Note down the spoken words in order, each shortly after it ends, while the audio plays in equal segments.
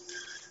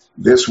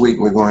This week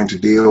we're going to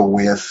deal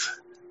with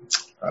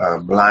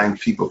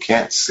blind people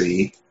can't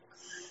see,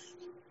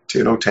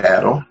 tittle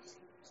tattle,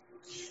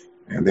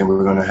 and then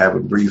we're going to have a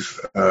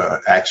brief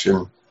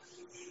action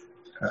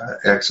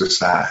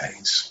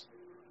exercise.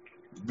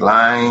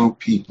 Blind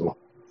people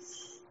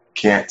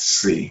can't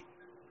see.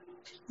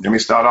 Let me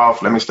start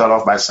off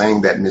by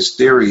saying that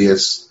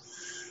mysterious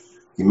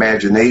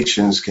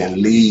imaginations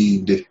can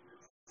lead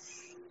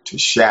to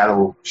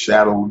shadowed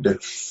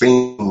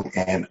thinking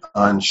and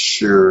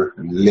unsure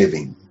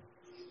living.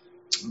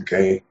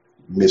 Okay,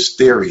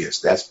 mysterious,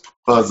 that's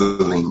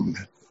puzzling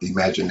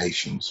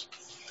imaginations,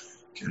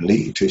 can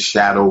lead to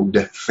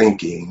shadowed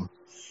thinking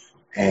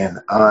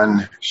and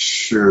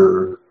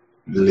unsure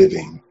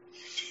living.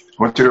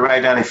 I want you to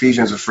write down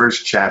Ephesians, the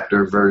first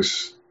chapter,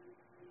 verse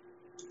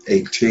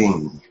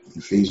 18.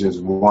 Ephesians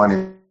 1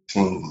 and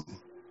 18.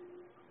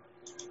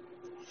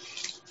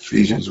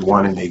 Ephesians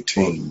 1 and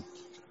 18.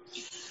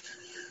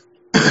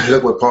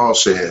 Look what Paul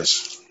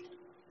says.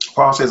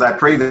 Paul says, I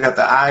pray that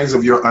the eyes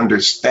of your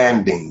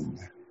understanding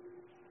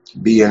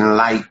be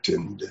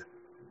enlightened,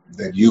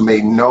 that you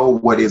may know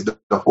what is the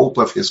hope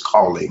of his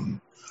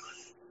calling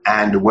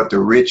and what the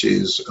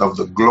riches of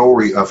the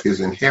glory of his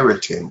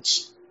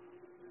inheritance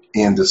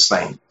in the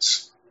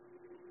saints.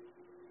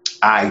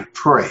 I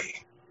pray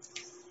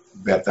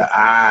that the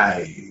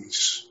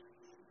eyes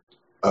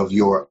of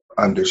your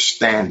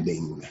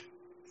understanding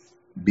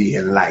be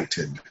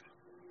enlightened.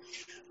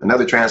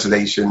 Another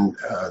translation,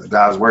 the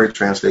God's Word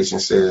translation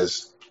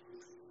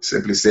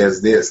simply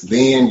says this: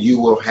 then you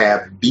will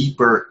have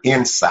deeper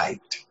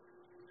insight.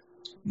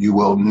 You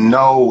will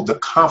know the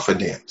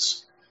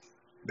confidence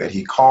that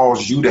he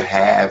calls you to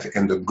have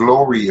in the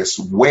glorious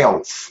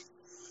wealth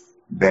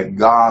that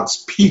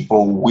God's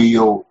people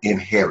will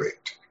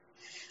inherit.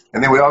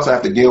 And then we also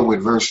have to deal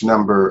with verse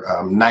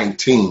number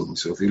 19.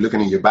 So if you're looking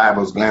in your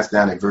Bibles, glance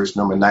down at verse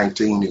number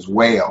 19 as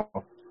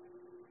well.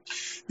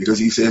 Because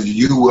he says,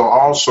 you will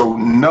also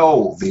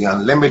know the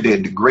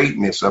unlimited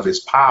greatness of his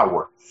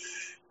power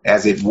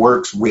as it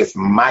works with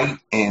might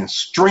and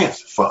strength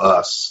for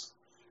us,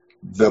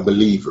 the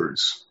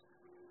believers.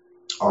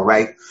 All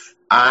right.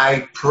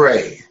 I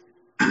pray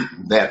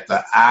that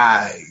the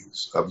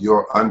eyes of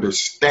your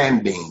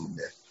understanding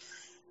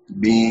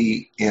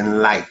be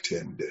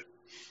enlightened.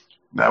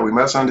 Now, we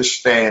must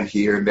understand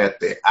here that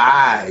the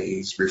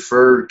eyes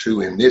referred to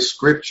in this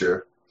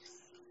scripture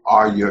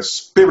are your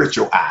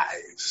spiritual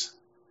eyes.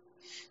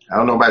 I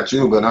don't know about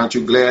you, but aren't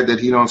you glad that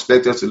he don't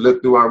expect us to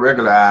look through our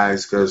regular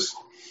eyes, because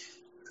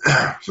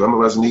some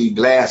of us need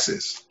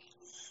glasses.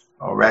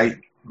 All right.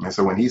 And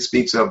so when he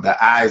speaks of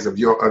the eyes of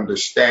your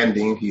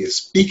understanding, he is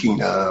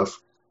speaking of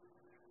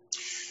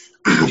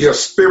your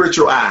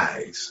spiritual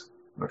eyes.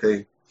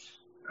 Okay.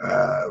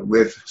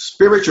 With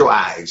spiritual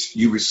eyes,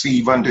 you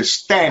receive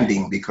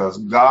understanding because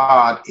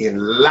God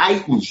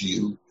enlightens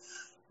you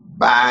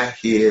by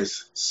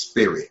his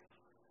spirit.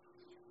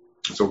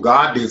 So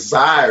God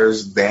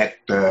desires that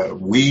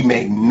we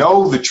may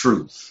know the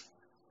truth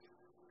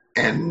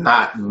and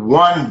not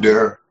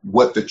wonder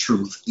what the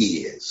truth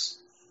is.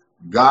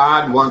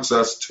 God wants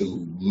us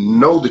to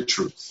know the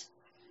truth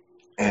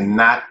and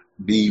not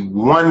be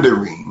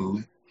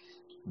wondering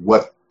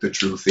what the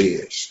truth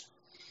is.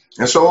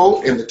 And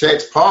so in the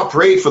text, Paul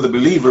prayed for the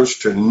believers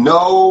to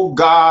know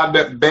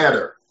God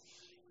better.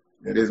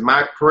 It is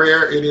my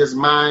prayer. It is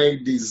my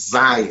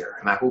desire.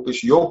 And I hope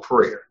it's your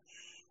prayer.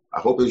 I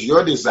hope it's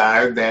your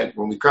desire that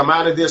when we come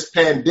out of this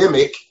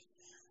pandemic,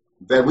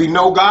 that we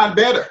know God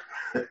better.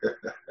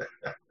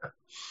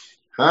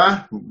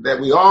 That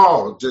we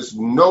all just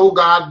know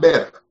God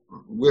better.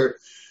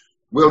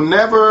 We'll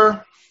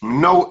never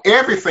know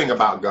everything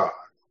about God.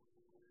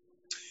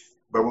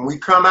 But when we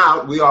come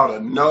out, we ought to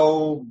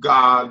know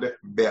God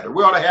better.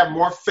 We ought to have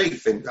more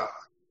faith in God.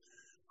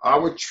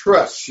 Our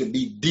trust should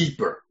be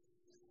deeper.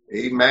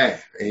 Amen.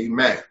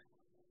 Amen.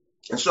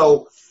 And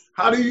so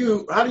how do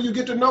you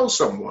get to know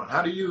someone?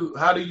 How do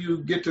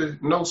you get to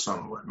know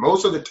someone?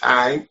 Most of the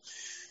time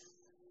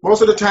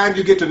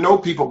you get to know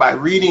people by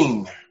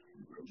reading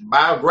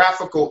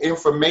biographical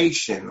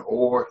information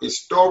or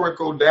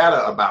historical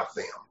data about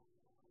them.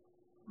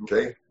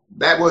 Okay?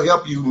 That will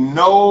help you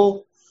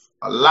know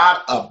a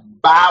lot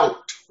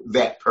about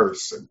that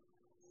person.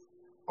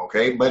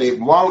 Okay? But it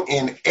won't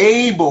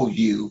enable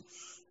you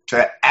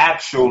to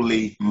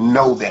actually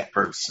know that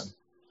person.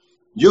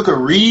 You can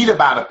read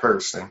about a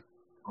person,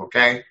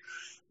 okay?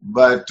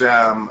 But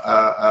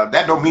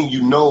that don't mean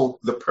you know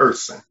the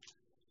person,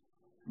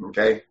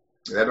 okay?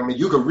 That don't mean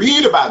you can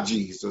read about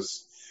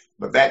Jesus,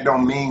 but that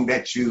don't mean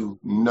that you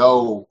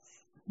know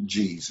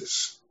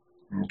Jesus,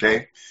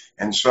 okay?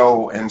 And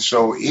so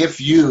if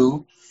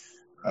you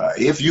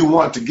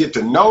want to get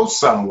to know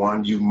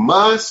someone, you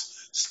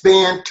must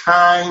spend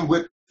time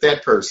with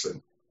that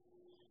person.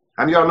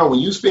 How many of y'all know when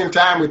you spend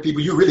time with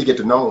people, you really get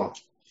to know them?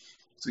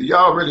 So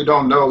y'all really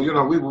don't know,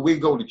 we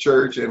go to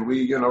church and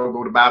we,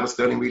 go to Bible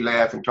study and we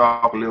laugh and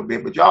talk a little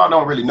bit, but y'all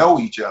don't really know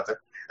each other.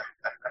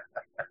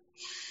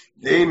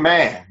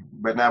 Amen.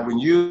 But now when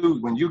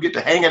you get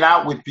to hanging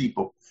out with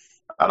people,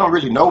 I don't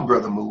really know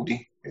Brother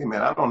Moody.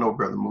 Amen. I don't know,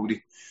 Brother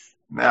Moody.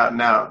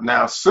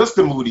 Now,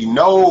 Sister Moody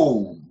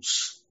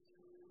knows.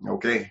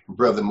 Okay,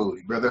 Brother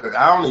Moody. Brother,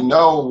 I only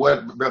know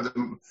what Brother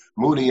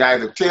Moody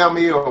either tell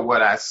me or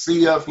what I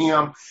see of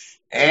him.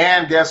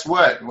 And guess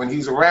what? When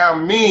he's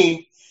around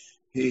me,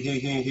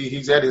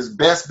 he's at his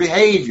best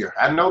behavior.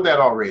 I know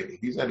that already.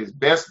 He's at his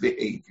best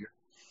behavior.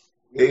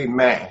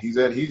 Amen. He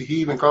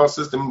even calls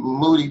Sister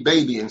Moody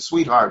baby and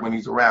sweetheart when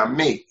he's around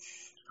me.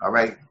 All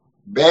right.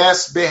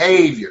 Best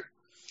behavior.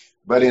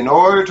 But in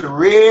order to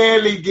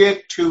really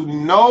get to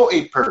know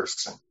a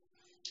person,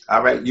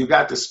 all right, you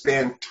got to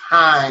spend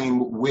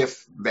time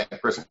with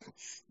that person.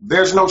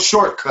 There's no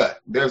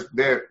shortcut. There's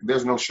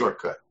no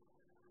shortcut.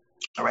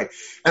 All right.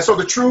 And so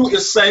the truth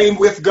is same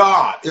with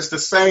God. It's the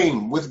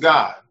same with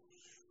God.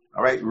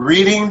 All right.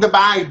 Reading the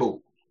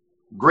Bible,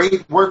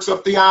 great works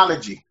of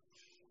theology,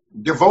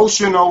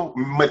 devotional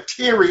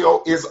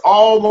material is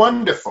all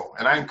wonderful.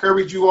 And I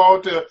encourage you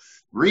all to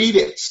read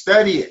it,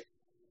 study it.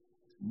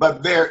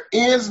 But there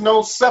is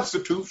no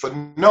substitute for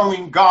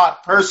knowing God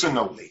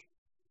personally.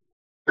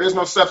 There is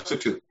no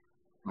substitute.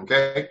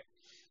 Okay?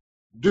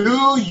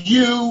 Do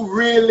you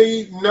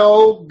really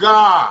know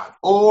God,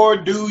 or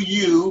do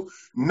you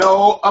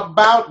know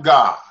about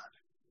God?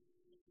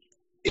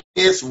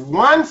 It's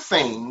one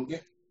thing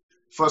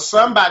for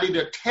somebody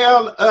to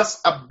tell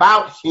us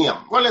about him.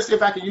 Well, let's see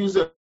if I can use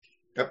a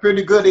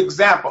pretty good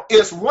example.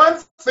 It's one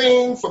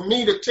thing for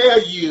me to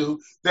tell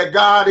you that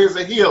God is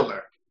a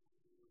healer.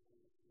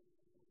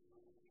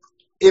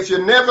 If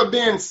you've never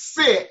been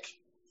sick,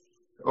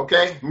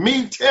 okay,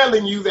 me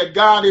telling you that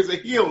God is a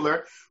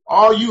healer,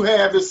 all you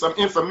have is some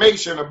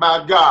information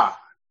about God.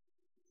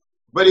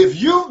 But if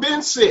you've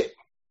been sick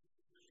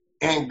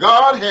and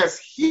God has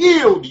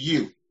healed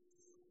you,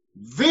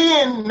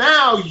 then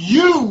now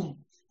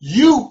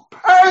you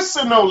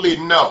personally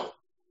know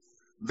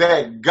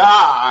that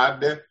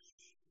God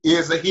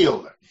is a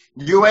healer.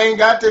 You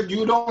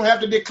don't have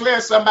to declare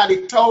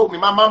somebody told me.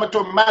 My mama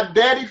told me, my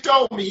daddy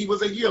told me he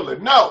was a healer.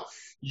 No,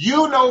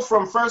 you know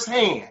from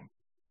firsthand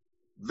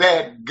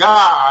that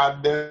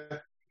God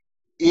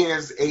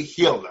is a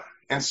healer.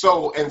 And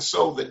so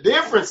the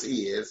difference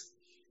is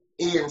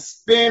in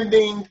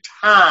spending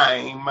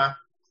time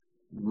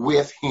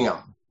with him.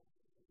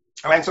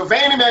 All right, so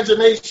vain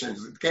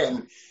imaginations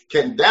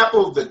can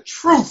dapple the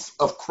truth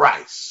of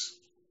Christ.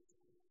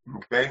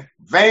 Okay,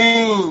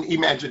 vain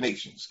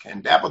imaginations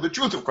can dapple the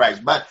truth of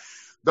Christ, but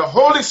the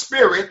Holy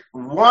Spirit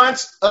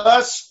wants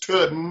us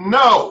to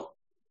know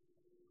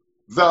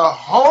the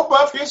hope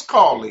of his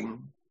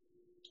calling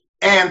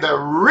and the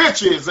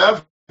riches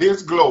of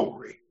his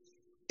glory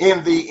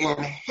in the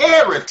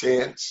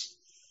inheritance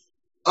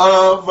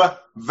of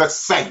the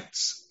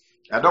saints.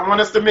 I don't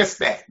want us to miss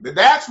that.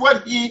 That's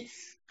what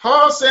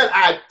Paul said,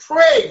 I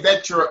pray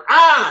that your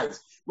eyes,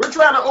 we're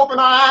trying to open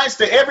our eyes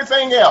to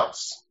everything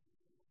else.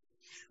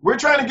 We're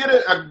trying to get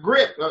a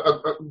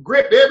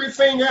grip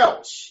everything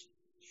else.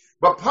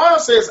 But Paul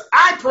says,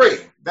 I pray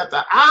that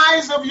the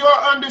eyes of your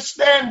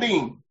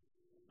understanding,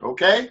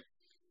 okay,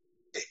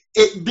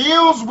 it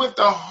deals with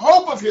the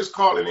hope of his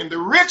calling and the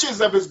riches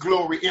of his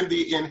glory in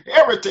the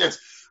inheritance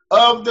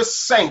of the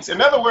saints.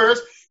 In other words,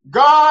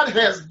 God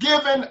has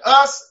given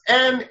us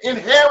an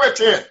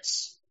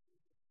inheritance.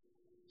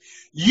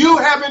 You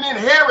have an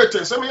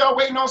inheritance. Some of y'all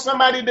waiting on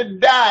somebody to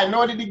die in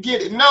order to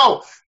get it.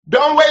 No,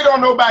 don't wait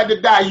on nobody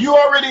to die. You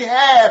already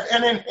have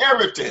an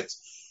inheritance.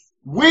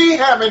 We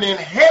have an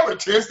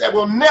inheritance that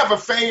will never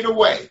fade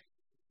away.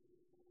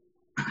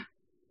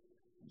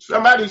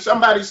 Somebody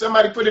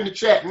put in the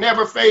chat,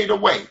 never fade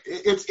away.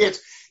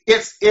 It's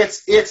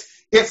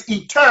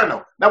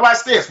eternal. Now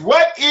watch this.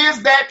 What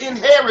is that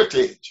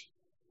heritage?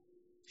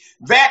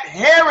 That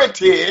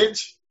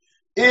heritage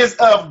is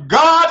of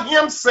God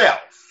himself.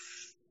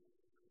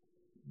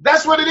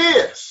 That's what it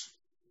is.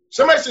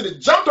 Somebody should have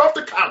jumped off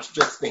the couch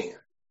just then.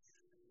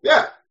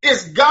 Yeah,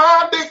 it's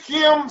God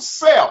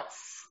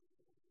himself.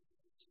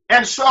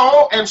 And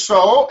so,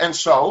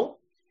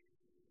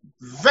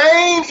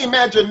 vain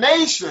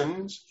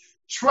imaginations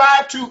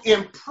try to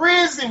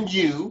imprison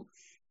you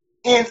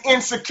in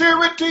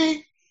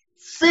insecurity,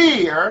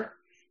 fear,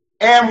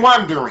 and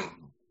wondering.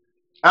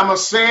 I'm going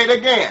to say it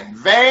again.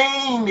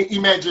 Vain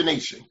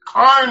imagination,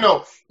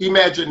 carnal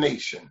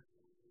imagination.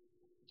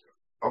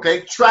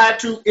 Okay, try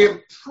to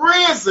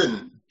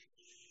imprison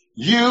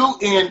you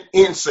in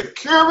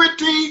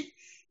insecurity,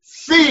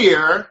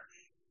 fear,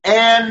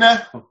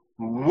 and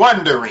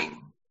wondering.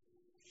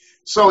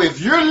 So if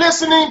you're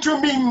listening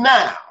to me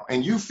now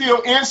and you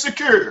feel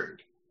insecure,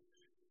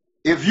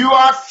 if you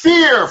are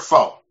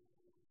fearful,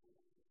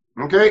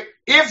 okay,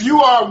 if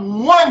you are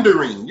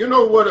wondering, you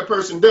know what a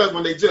person does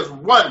when they just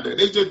wonder,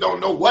 they just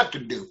don't know what to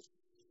do.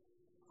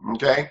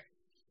 Okay,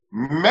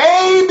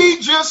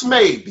 maybe, just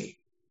maybe,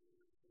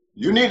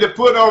 you need to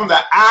put on the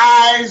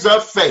eyes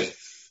of faith.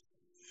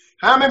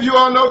 How many of you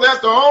all know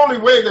that's the only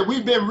way that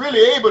we've been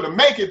really able to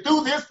make it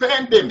through this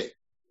pandemic?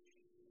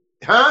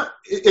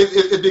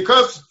 It's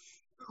because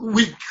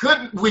we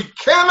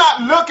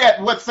cannot look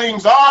at what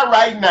things are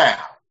right now.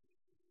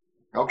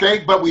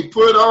 Okay, but we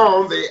put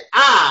on the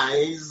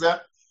eyes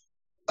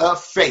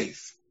of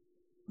faith.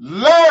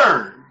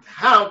 Learn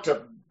how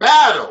to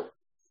battle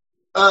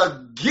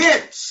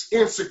against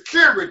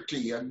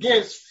insecurity,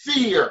 against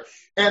fear,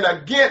 and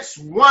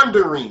against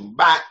wondering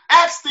by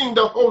asking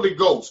the Holy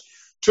Ghost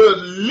to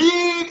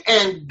lead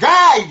and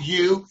guide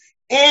you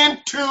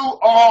into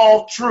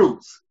all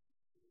truth.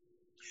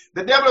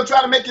 The devil will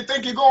try to make you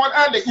think you're going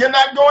under. You're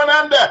not going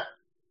under.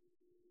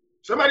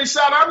 Somebody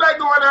shout, I'm not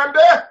going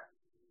under.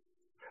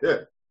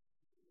 Yeah.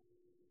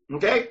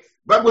 Okay?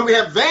 But when we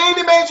have vain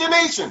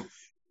imagination,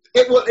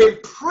 it will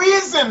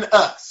imprison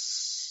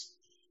us.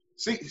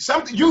 See,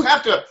 something you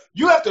have to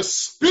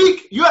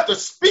speak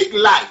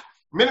life.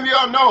 Many of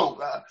y'all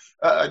know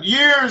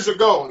years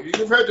ago,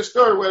 you've heard the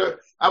story where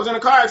I was in a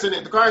car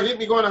accident. The car hit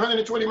me going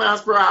 120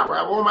 miles per hour.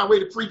 I was on my way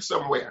to preach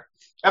somewhere.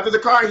 After the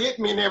car hit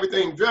me and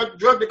everything, drug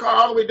the car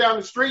all the way down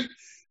the street.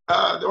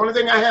 The only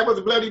thing I had was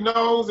a bloody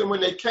nose. And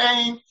when they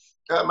came,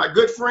 my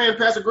good friend,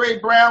 Pastor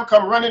Greg Brown,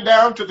 come running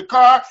down to the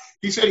car.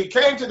 He said he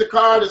came to the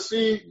car to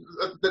see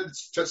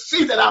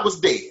that I was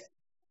dead.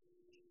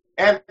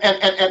 And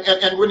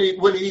when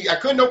I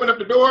couldn't open up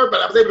the door,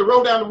 but I was able to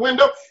roll down the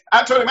window.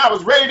 I told him I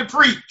was ready to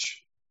preach.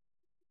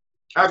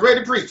 I was ready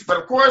to preach. But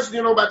of course,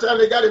 by the time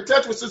they got in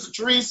touch with Sister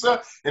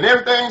Teresa and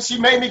everything, she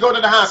made me go to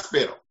the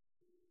hospital.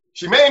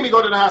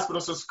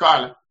 Sister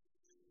Carla.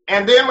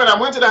 And then when I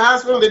went to the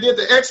hospital, they did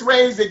the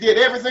x-rays, they did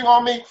everything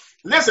on me.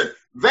 Listen,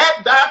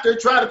 that doctor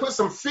tried to put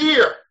some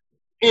fear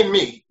in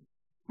me.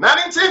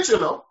 Not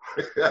intentional.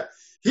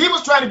 He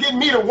was trying to get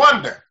me to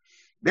wonder.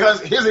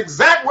 Because his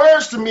exact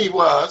words to me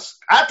was,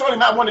 I told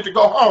him I wanted to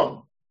go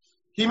home.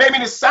 He made me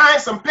to sign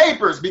some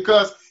papers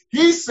because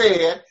he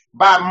said,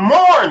 by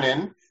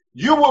morning,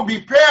 you will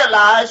be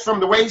paralyzed from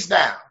the waist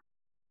down.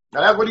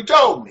 Now that's what he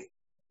told me.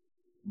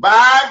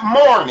 By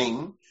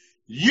morning,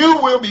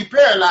 you will be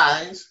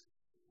paralyzed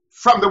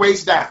from the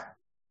waist down.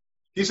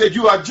 He said,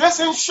 you are just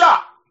in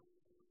shock.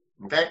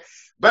 Okay.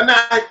 But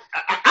now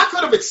I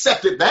could have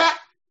accepted that.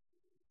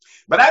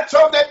 But I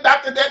told that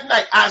doctor that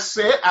night, I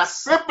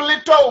simply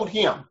told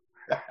him,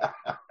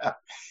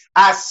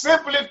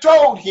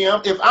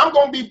 if I'm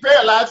going to be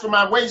paralyzed from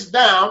my waist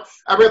down,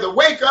 I'd rather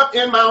wake up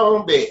in my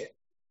own bed.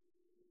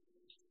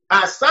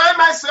 I signed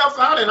myself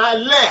out and I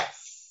left.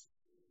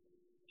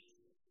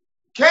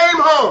 Came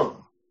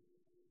home.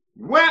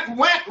 Went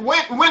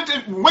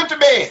to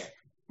bed.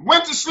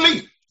 Went to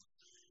sleep.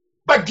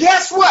 But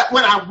guess what?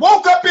 When I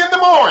woke up in the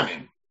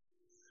morning,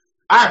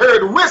 I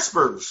heard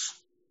whispers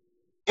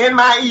in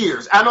my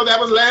ears. I know that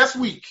was last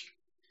week.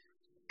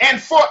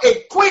 And for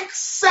a quick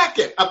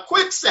second,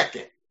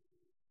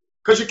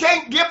 because you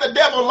can't give the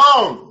devil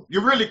long.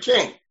 You really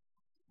can't.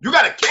 You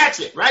got to catch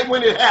it right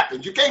when it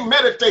happens. You can't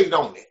meditate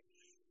on it.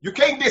 You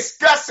can't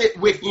discuss it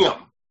with him.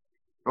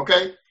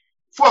 Okay?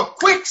 For a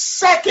quick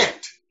second,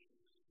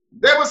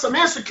 there was some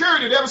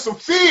insecurity. There was some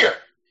fear.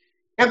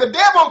 And the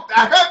devil,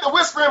 I heard the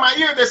whisper in my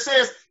ear that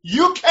says,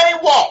 you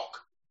can't walk.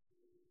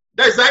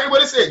 That's exactly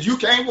what it said. You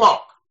can't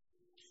walk.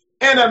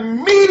 And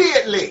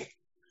immediately,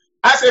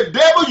 I said,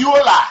 devil, you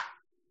a lie.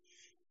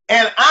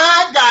 And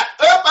I got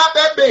up out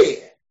that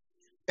bed,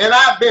 and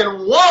I've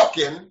been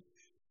walking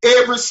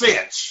ever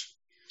since.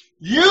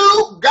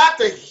 You got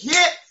to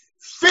hit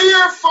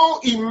fearful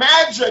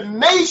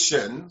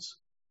imaginations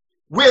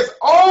with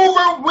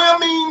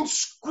overwhelming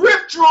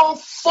scriptural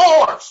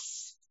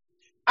force.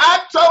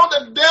 I told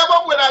the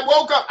devil when I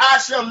woke up, I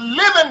shall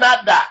live and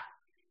not die.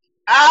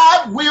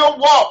 I will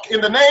walk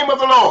in the name of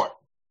the Lord.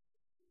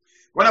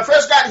 When I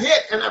first got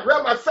hit and I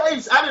rubbed my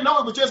face, I didn't know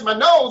it was just my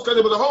nose because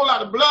there was a whole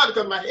lot of blood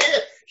because my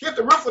head hit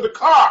the roof of the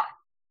car.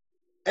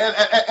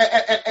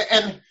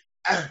 And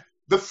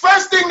the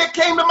first thing that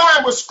came to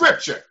mind was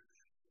scripture.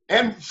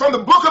 And from the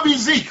book of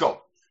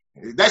Ezekiel,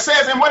 that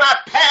says, and when I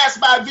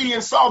passed by thee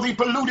and saw thee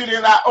polluted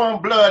in thy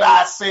own blood,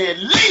 I said,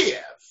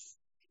 live.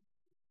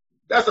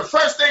 That's the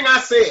first thing I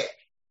said.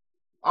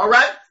 All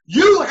right?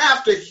 You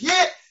have to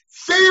hit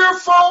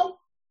fearful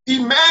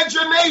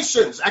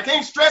imaginations. I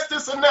can't stress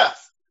this enough.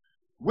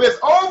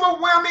 With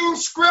overwhelming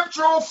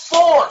scriptural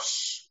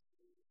force.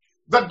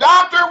 The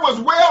doctor was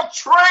well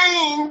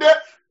trained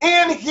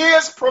in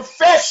his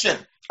profession.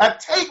 I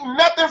take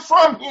nothing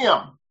from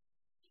him.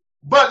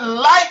 But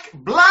like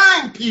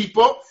blind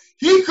people,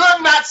 he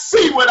could not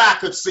see what I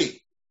could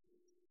see.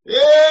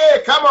 Yeah,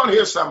 come on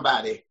here,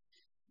 somebody.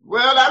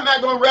 Well, I'm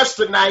not going to rush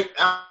tonight.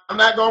 I'm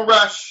not going to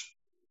rush.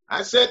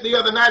 I sat the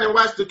other night and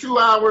watched a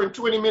 2-hour and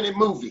 20-minute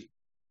movie.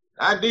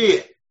 I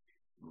did.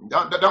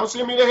 Don't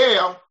send me to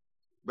hell.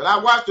 But I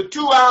watched a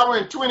 2-hour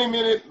and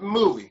 20-minute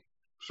movie.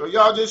 So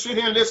y'all just sit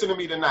here and listen to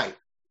me tonight.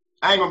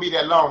 I ain't going to be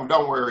that long.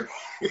 Don't worry.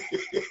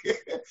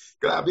 Because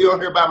I'll be on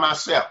here by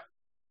myself.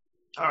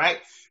 All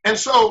right. And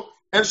so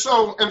I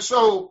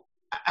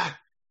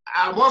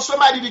want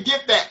somebody to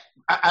get that.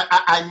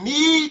 I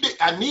need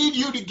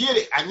you to get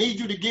it. I need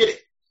you to get it.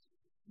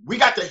 We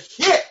got to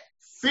hit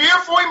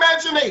fearful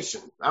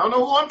imagination. I don't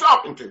know who I'm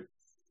talking to,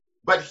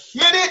 but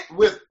hit it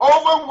with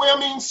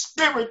overwhelming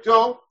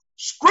scriptural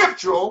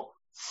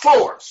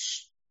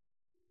force.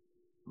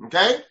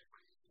 Okay?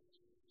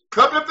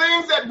 Couple of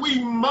things that we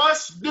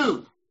must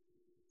do.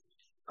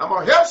 I'm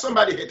going to help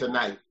somebody here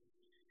tonight.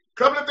 A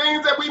couple of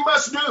things that we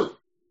must do.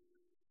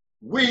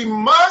 We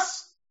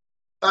must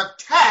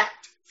attack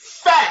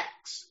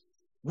facts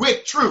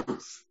with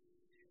truth.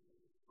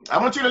 I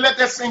want you to let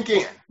that sink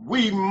in.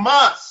 We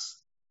must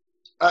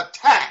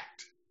attack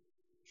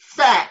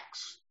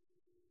facts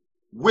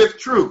with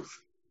truth.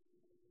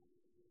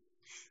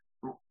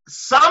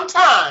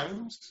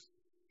 Sometimes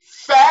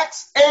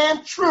facts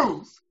and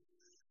truth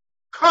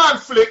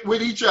conflict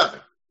with each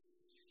other.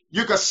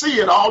 You can see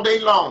it all day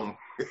long.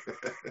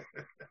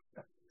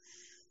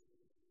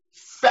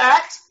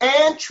 Facts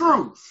and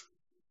truth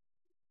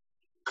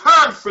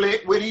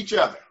conflict with each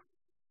other.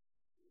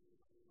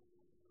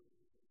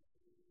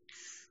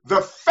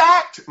 The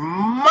fact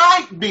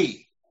might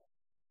be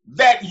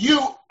that you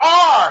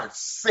are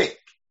sick.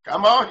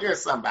 Come on here,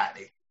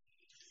 somebody.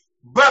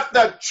 But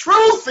the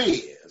truth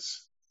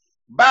is,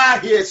 by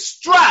his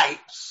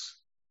stripes,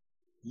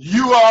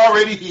 you are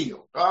already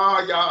healed.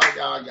 Oh,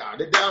 y'all.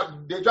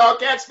 Did y'all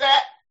catch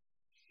that?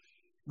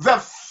 The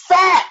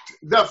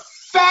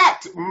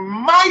fact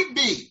might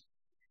be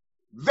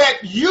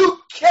that you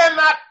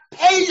cannot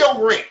pay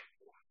your rent.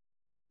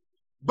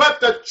 But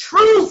the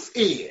truth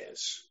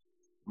is,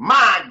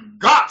 my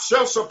God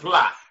shall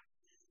supply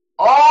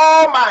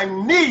all my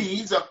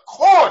needs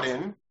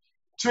according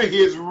to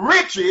his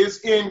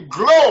riches in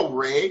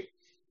glory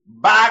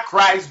by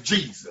Christ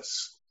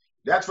Jesus.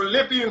 That's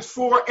Philippians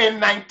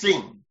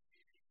 4:19.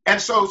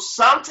 And so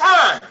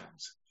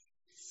sometimes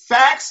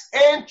facts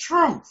and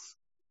truth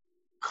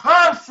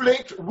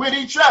conflict with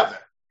each other,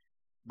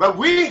 but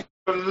we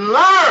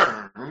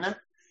learn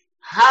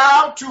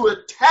how to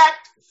attack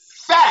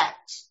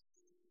facts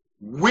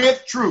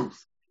with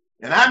truth.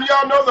 And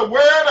y'all know the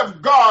word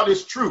of God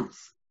is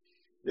truth.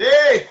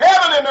 Hey,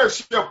 heaven and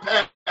earth shall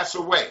pass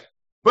away,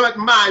 but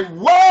my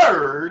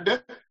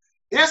word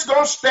is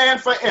going to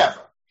stand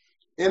forever.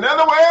 In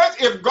other words,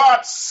 if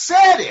God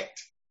said it,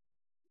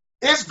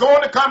 it's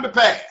going to come to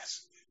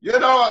pass. You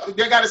know,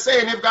 they got to say,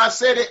 and if God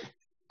said it,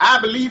 I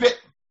believe it,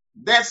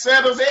 that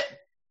settles it.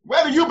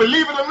 Whether you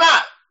believe it or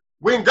not,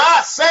 when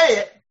God said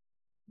it,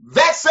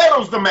 that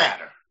settles the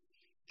matter.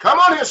 Come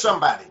on here,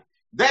 somebody.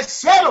 That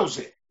settles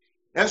it.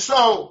 And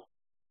so,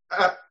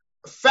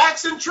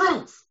 facts and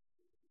truth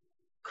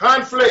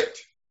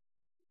conflict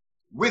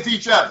with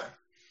each other.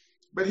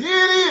 But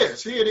here it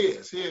is.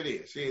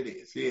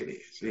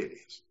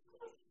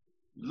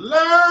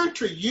 Learn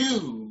to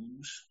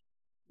use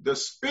the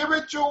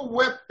spiritual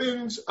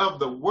weapons of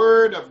the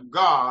word of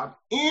God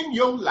in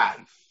your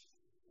life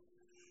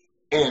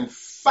and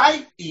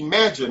fight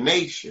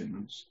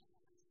imaginations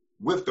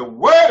with the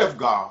word of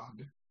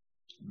God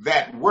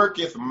that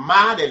worketh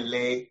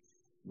mightily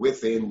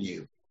within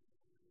you.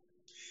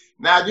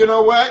 Now, you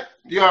know what?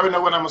 You already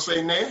know what I'm going to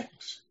say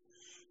next.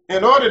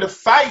 In order to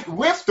fight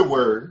with the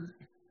word,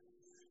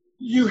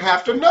 you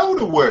have to know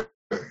the word.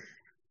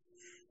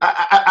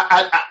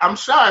 I'm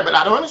sorry, but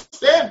I don't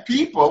understand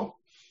people.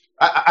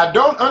 I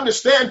don't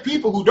understand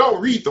people who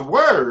don't read the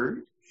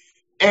word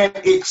and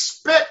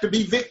expect to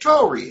be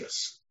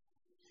victorious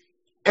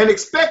and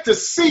expect to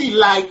see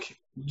like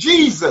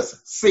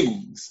Jesus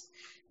sees.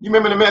 You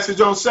remember the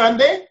message on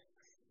Sunday?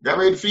 Got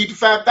ready to feed the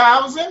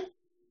 5,000?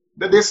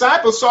 The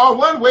disciples saw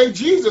one way,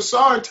 Jesus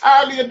saw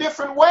entirely a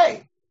different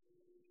way.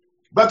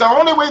 But the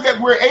only way that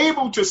we're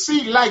able to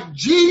see like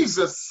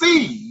Jesus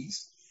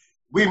sees,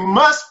 we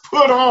must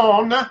put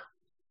on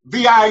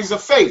the eyes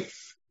of faith.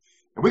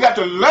 And we got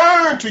to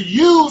learn to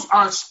use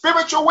our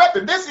spiritual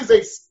weapon. This is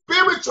a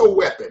spiritual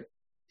weapon.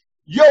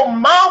 Your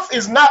mouth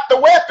is not the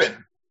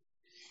weapon.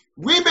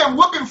 We've been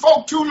whooping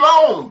folk too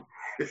long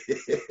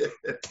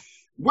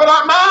with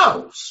our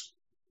mouths.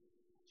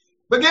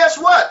 But guess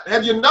what?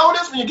 Have you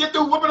noticed when you get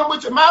through whooping them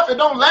with your mouth, it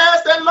don't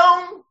last that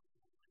long?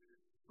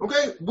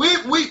 Okay,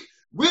 we're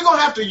going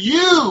to have to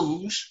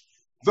use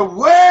the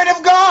word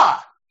of God,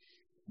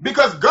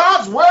 because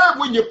God's word,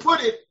 when you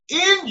put it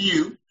in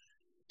you,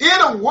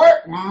 it'll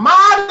work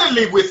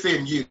mightily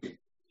within you.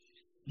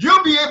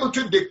 You'll be able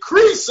to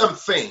decree some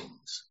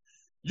things.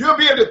 You'll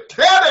be able to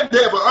tell the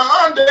devil,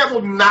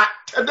 devil, not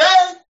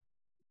today.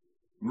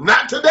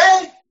 Not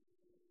today.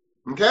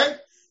 Okay?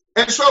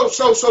 And so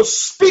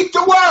speak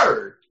the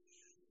word.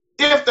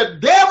 If the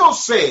devil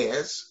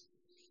says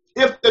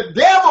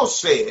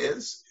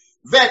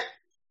that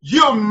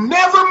you'll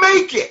never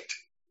make it,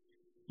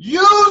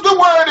 use the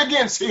word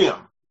against him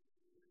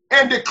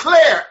and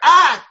declare,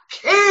 I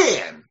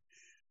can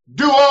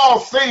do all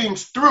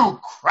things through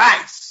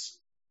Christ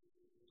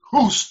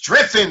who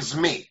strengthens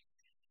me.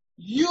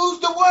 Use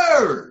the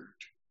word.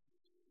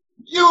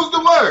 Use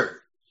the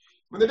word.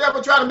 When the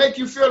devil try to make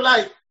you feel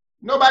like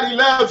nobody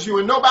loves you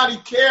and nobody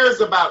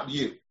cares about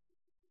you,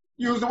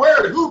 use the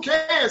word. Who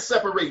can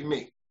separate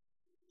me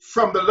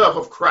from the love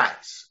of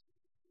Christ?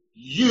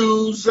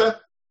 Use the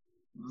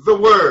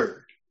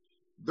word.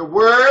 The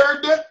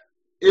word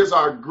is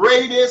our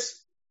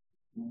greatest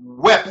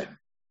weapon.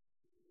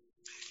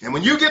 And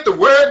when you get the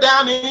word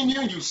down in you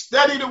and you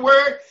study the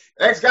word,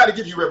 that's got to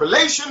give you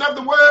revelation of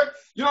the word.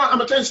 You know, I'm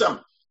going to tell you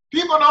something.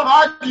 People don't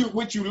argue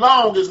with you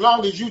long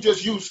as you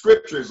just use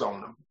scriptures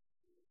on them.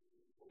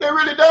 They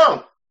really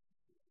don't.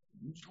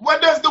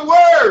 What does the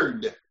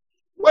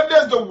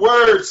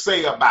word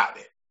say about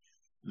it?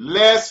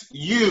 Let's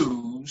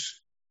use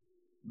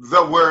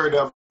the word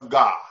of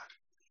God.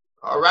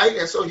 All right.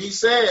 And so he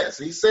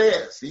says,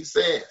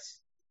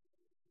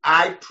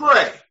 I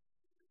pray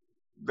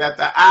that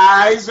the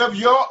eyes of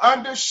your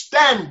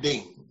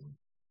understanding,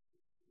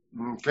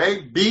 okay,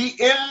 be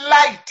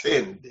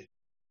enlightened,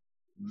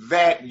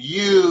 that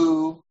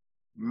you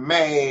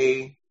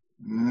may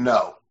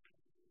know.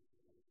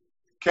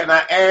 Can I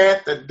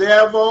add, the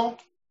devil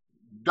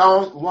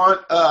don't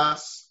want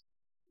us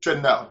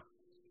to know.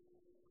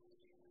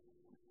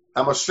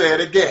 I'm going to say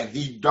it again.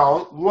 He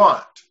don't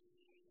want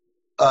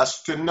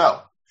us to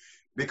know,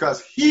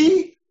 because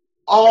he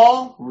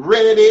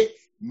already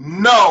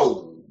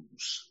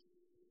knows.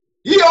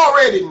 He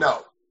already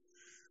knows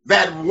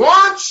that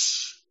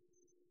once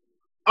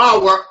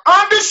our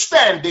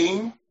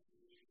understanding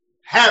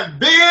have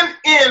been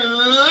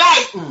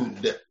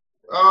enlightened.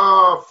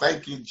 Oh,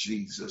 thank you,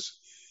 Jesus.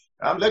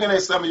 I'm looking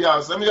at some of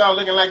y'all. Some of y'all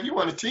looking like you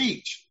want to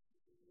teach.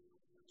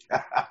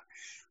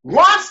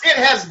 Once it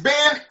has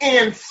been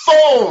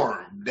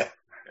informed,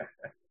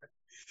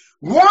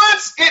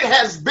 once it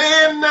has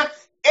been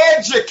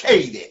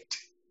educated,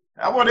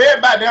 I want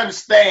everybody to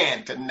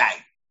understand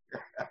tonight.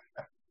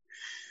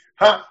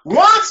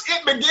 Once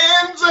it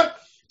begins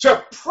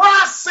to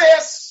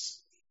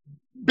process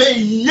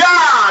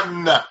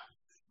beyond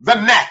the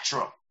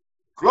natural,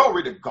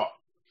 glory to God,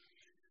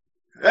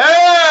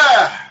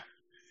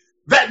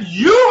 that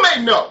you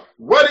may know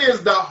what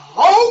is the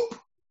hope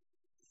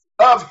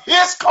of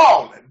his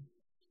calling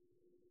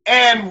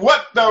and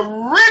what the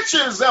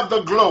riches of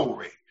the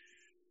glory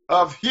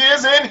of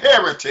his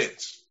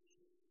inheritance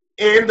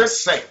in the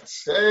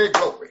saints. Hey,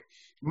 glory.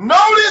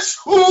 Notice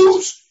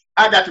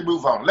I got to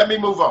move on. Let me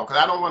move on, because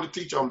I don't want to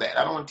teach on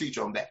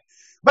that.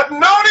 But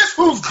notice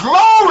whose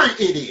glory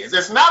it is.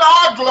 It's not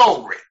our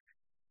glory.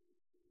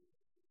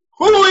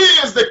 Who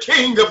is the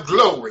King of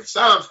glory?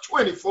 Psalms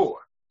 24.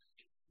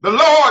 The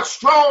Lord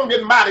strong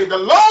and mighty, the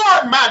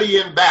Lord mighty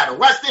in battle.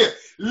 Watch this.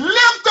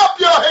 Lift up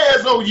your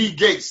heads, O ye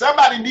gates.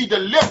 Somebody need to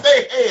lift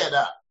their head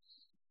up.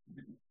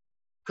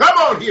 Come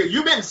on here.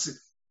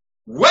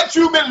 What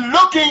you've been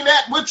looking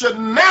at with your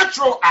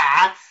natural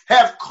eye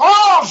have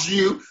caused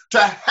you to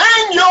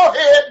hang your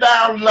head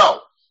down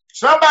low.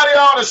 Somebody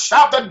ought to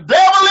shout, the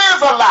devil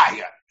is a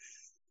liar.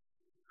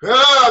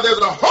 There's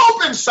a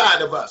hope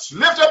inside of us.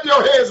 Lift up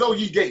your heads, O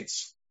ye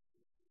gates,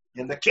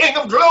 and the King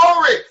of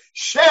glory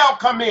shall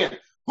come in.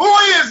 Who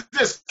is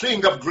this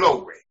King of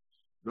glory?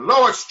 The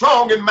Lord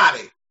strong and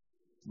mighty,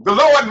 the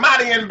Lord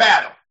mighty in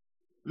battle.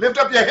 Lift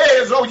up your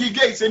heads, O ye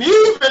gates, and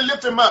even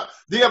lift him up,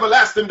 the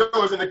everlasting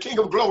doors, and the King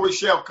of glory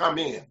shall come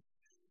in.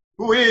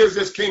 Who is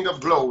this King of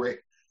glory?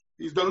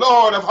 He's the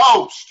Lord of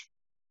hosts.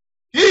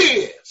 He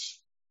is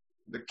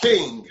the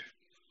King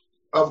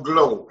of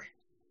glory.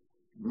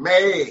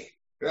 May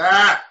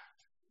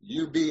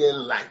you be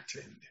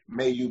enlightened.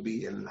 May you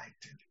be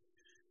enlightened.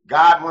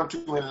 God wants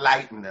to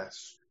enlighten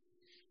us.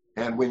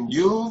 And when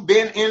you've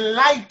been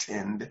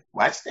enlightened,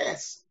 watch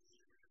this.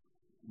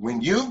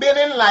 When you've been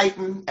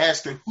enlightened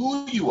as to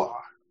who you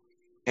are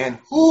and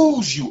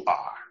whose you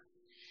are,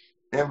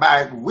 and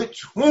by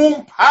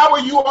whom power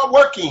you are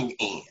working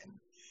in,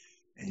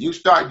 and you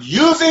start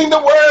using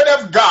the word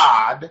of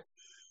God,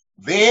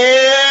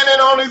 then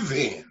and only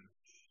then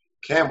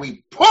can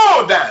we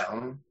pull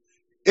down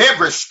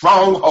every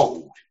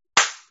stronghold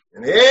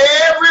and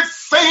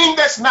everything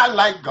that's not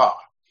like God.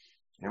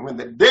 And when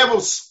the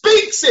devil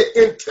speaks it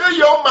into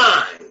your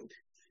mind,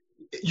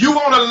 you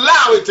won't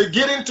allow it to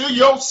get into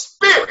your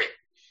spirit,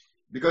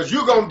 because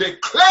you're going to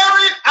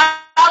declare it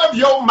out of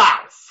your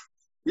mouth.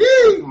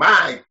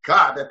 My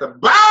God, that the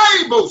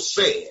Bible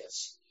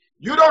says.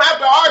 You don't have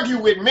to argue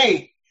with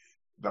me.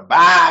 The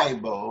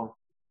Bible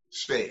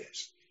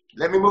says.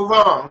 Let me move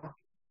on,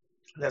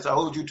 unless I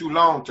hold you too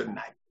long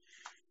tonight.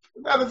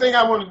 Another thing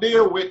I want to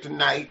deal with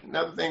tonight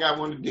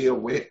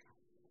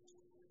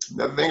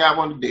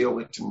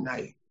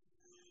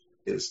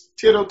is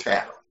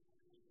tittle-tattle.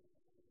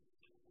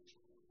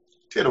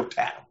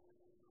 Tittle-tattle.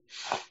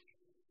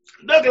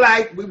 Look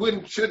like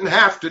we shouldn't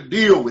have to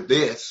deal with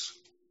this,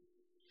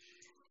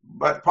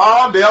 but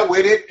Paul dealt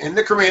with it in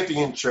the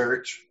Corinthian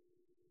church.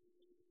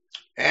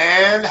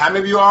 And how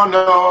many of you all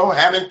know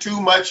having too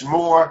much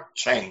more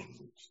changed?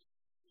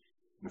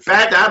 In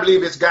fact, I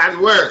believe it's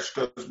gotten worse,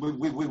 because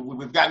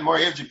we've gotten more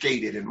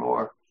educated and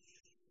more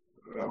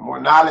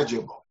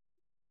knowledgeable.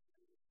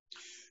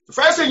 The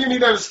first thing you need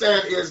to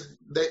understand is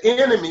the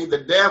enemy, the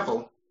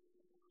devil,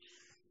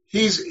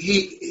 he's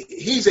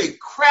a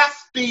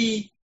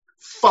crafty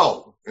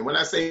foe. And when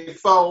I say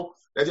foe,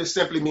 that just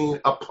simply means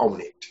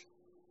opponent,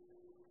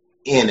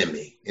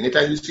 enemy.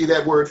 Anytime you see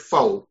that word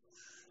foe,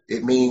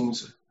 it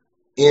means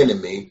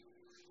enemy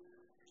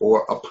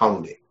or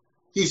opponent.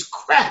 He's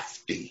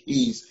crafty.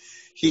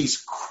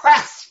 He's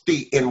crafty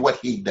in what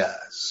he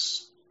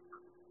does.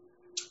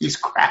 He's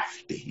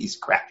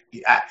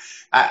crafty.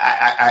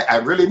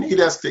 I really need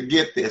us to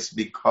get this,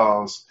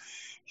 because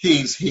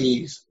he's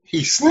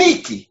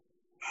sneaky.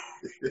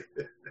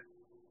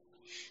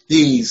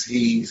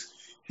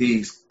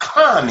 He's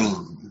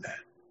cunning.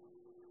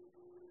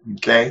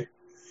 Okay?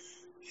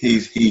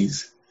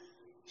 He's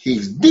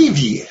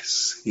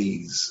devious.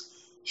 He's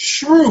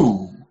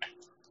shrewd.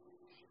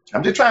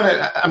 I'm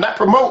not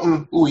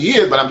promoting who he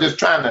is, but I'm just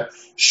trying to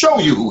show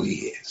you who he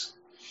is.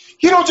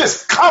 He don't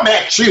just come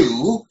at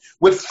you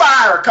with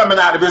fire coming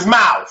out of his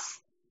mouth.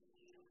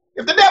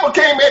 If the devil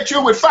came at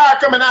you with fire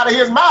coming out of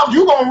his mouth,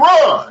 you're going to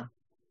run.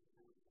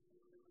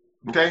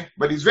 Okay?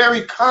 But he's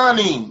very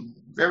cunning,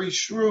 very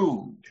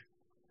shrewd.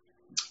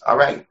 All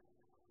right?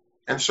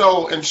 And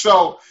so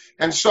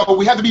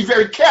we have to be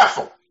very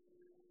careful.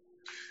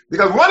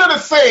 Because one of the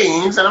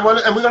things, and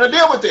we're going to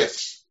deal with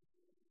this,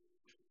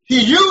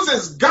 he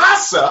uses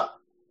gossip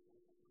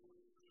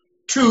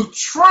to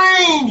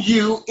train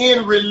you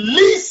in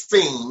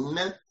releasing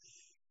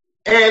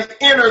and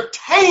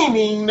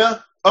entertaining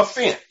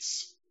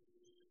offense.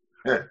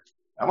 I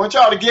want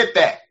y'all to get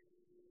that.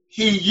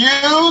 He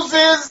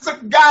uses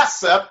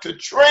gossip to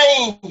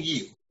train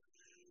you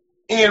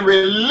in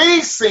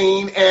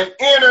releasing and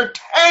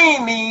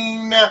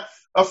entertaining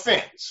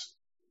offense.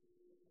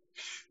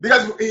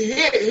 Because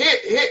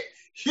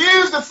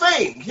here's the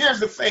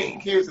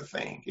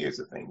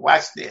thing.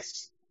 Watch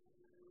this.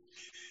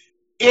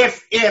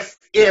 If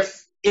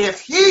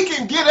he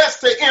can get us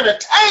to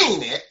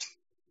entertain it,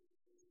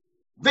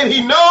 then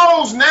he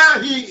knows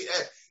now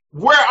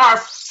where our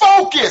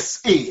focus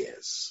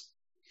is.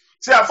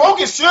 See, our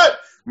focus should,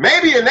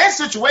 maybe in that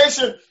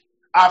situation,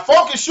 our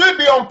focus should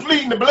be on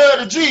pleading the blood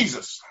of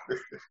Jesus.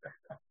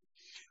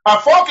 Our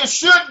focus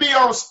should be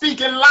on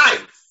speaking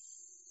life.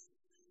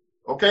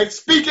 Okay,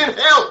 speaking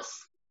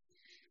health.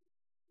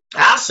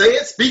 I'll say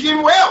it,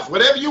 speaking wealth,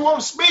 whatever you want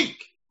to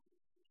speak.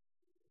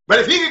 But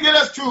if he can get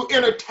us to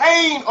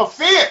entertain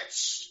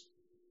offense,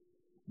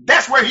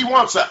 that's where he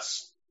wants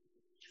us.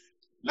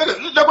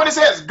 Look what it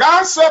says.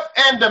 Gossip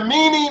and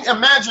demeaning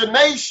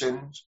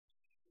imaginations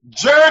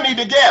journey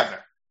together.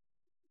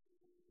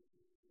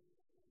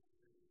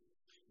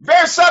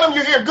 Very seldom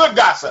you hear good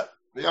gossip.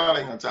 Y'all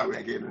ain't gonna talk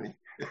about it, me.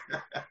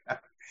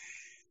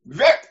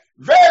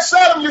 Very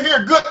seldom you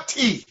hear good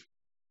tea.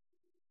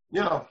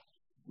 You know,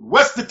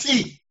 what's the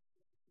tea?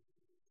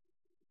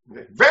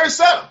 Very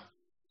seldom.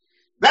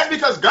 That's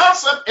because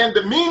gossip and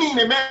demeaning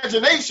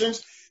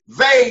imaginations,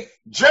 they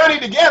journey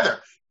together.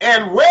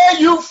 And where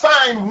you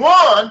find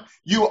one,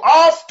 you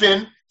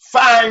often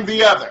find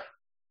the other.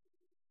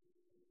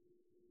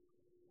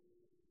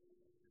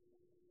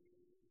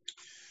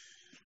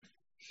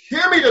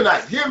 Hear me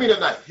tonight.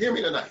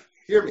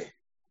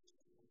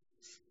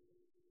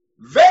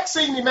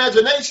 Vexing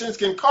imaginations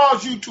can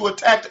cause you to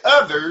attack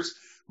others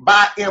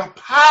by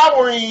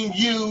empowering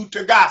you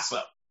to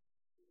gossip.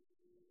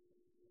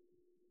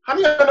 How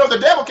many of you know the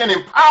devil can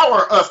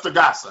empower us to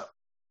gossip?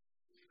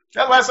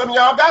 That's why some of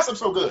y'all gossip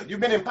so good. You've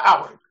been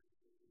empowered.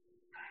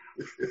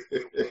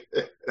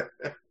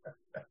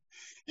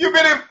 You've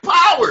been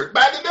empowered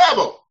by the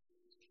devil.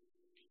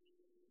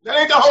 That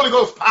ain't the Holy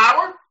Ghost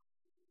power.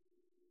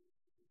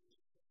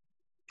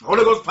 The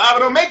Holy Ghost power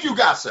don't make you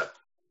gossip.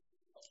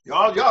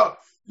 Y'all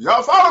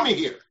follow me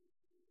here.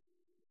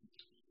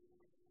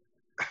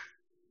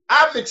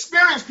 I've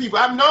experienced people.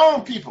 I've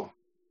known people.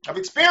 I've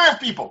experienced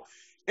people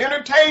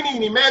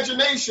entertaining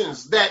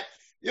imaginations that,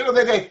 you know,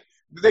 they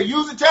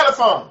use the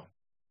telephone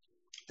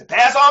to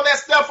pass all that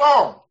stuff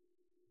on.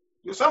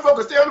 You know, some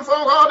folks stay on the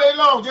phone all day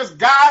long just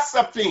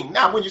gossiping.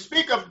 Now, when you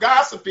speak of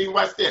gossiping,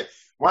 watch this.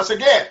 Once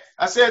again,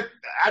 I said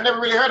I never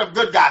really heard of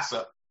good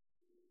gossip.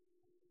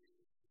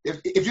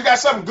 If you got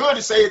something good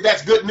to say,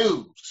 that's good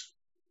news.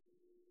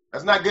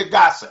 That's not good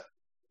gossip.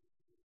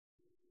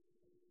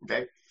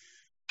 Okay?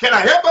 Can I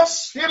help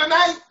us here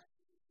tonight?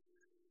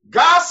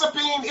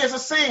 Gossiping is a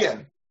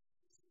sin.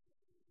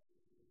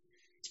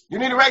 You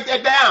need to write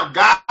that down.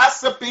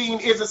 Gossiping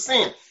is a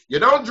sin. You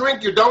don't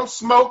drink, you don't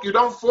smoke, you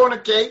don't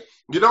fornicate,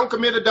 you don't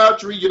commit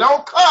adultery, you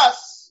don't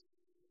cuss.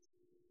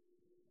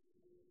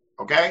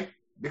 Okay?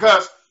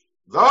 Because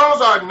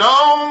those are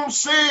known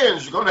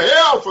sins. You're going to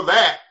hell for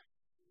that.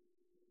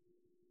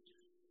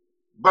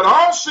 But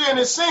all sin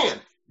is sin.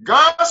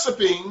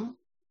 Gossiping,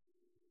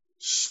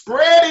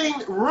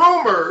 spreading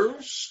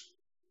rumors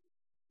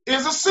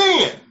is a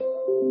sin.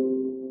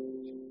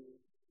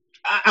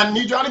 I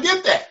need y'all to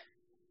get that.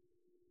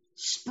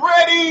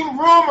 Spreading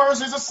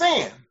rumors is a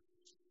sin.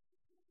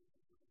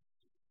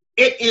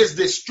 It is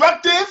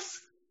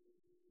destructive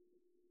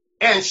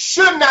and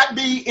should not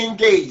be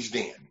engaged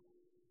in.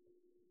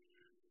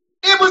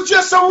 It was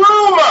just a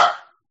rumor.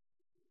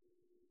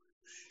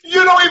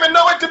 You don't even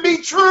know it to be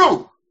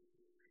true.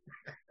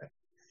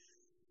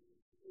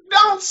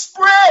 Don't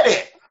spread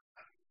it.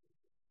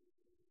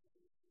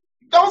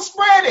 Don't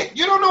spread it.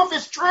 You don't know if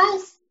it's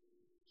truth.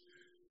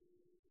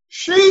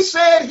 She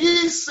said,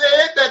 he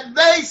said, that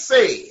they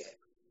said.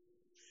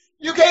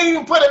 You can't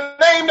even put a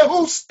name to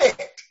who said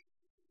it.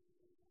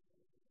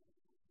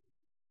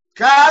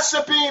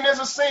 Gossiping is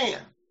a sin.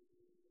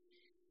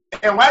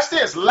 And watch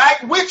this.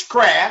 Like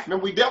witchcraft,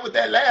 and we dealt with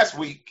that last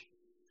week.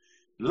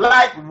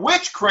 Like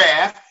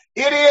witchcraft,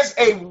 it is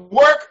a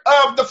work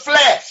of the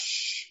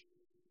flesh.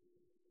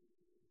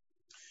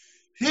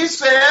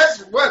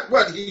 says,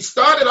 what he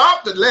started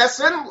off the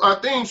lesson,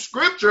 theme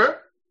scripture,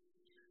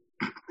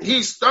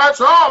 he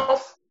starts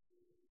off,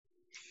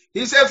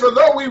 he says, for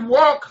though we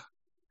walk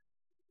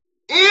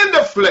in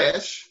the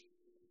flesh,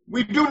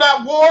 we do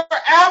not war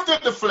after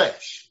the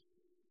flesh.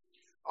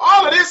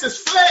 All of this is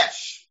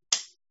flesh.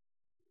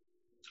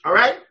 All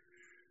right?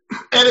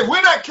 And if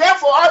we're not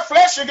careful, our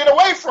flesh will get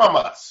away from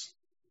us.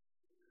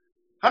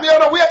 How many of you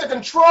know we have to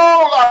control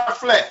our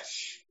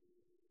flesh?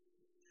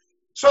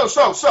 So,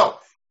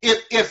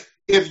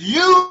 if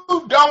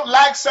you don't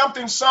like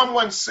something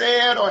someone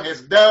said or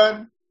has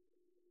done,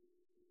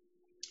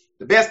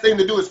 the best thing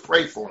to do is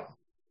pray for them.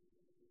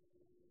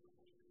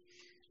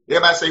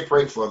 Everybody say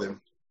pray for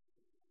them.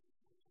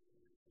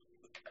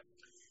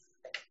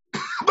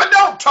 But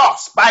don't talk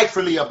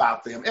spitefully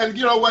about them. And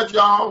you know what,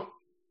 y'all?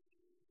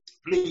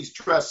 Please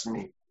trust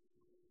me.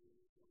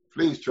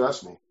 Please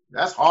trust me.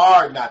 That's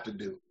hard not to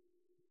do.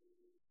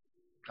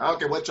 I don't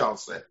care what y'all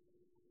say.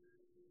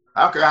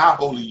 I don't care how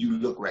holy you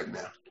look right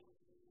now.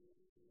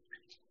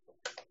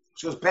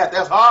 Just Pat,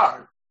 that's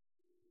hard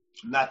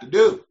not to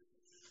do.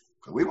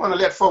 Because we want to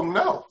let folk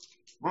know.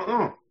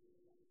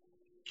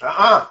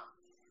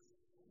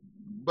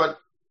 But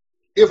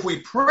if we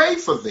pray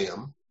for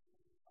them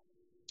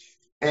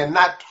and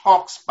not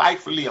talk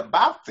spitefully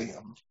about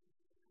them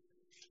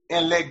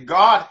and let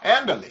God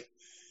handle it.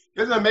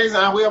 Isn't it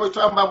amazing how we always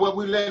talk about what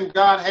we letting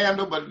God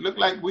handle, but look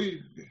like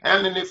we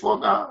handling it for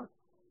God?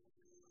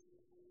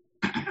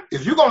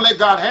 If you're going to let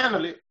God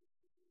handle it,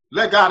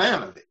 let God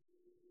handle it.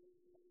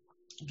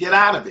 Get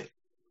out of it.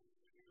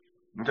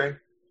 Okay?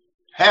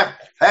 Have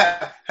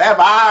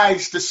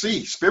eyes to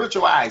see,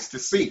 spiritual eyes to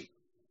see.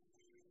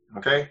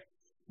 Okay?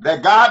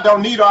 That God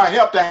don't need our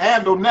help to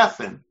handle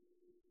nothing.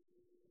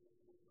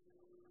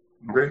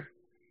 Okay?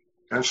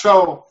 And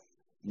so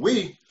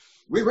we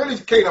really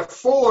can't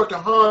afford to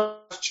harm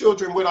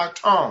children with our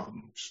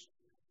tongues.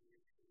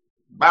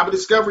 Bible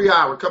Discovery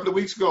Hour a couple of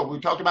weeks ago, we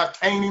talked about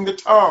taming the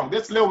tongue.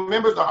 This little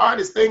member is the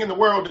hardest thing in the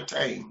world to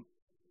tame.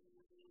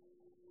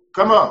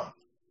 Come on.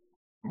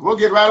 We'll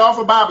get right off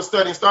a Bible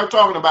study and start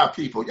talking about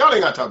people. Y'all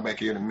ain't got to talk back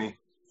here to me.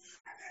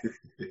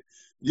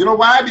 You know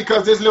why?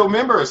 Because this little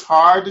member is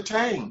hard to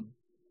tame.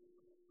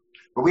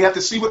 But we have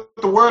to see what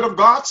the Word of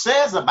God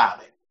says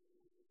about it.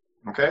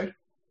 Okay?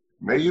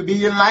 May you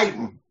be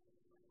enlightened.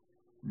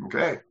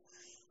 Okay?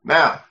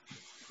 Now,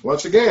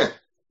 once again,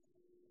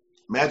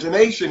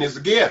 imagination is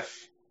a gift.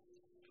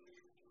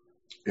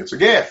 It's a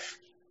gift.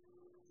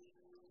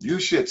 You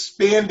should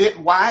spend it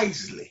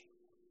wisely.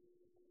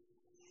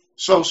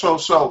 So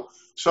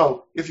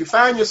if you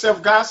find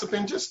yourself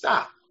gossiping, just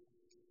stop.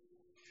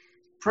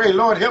 Pray,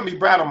 Lord, help me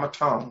bridle my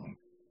tongue.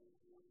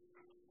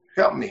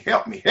 Help me.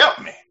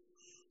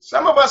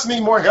 Some of us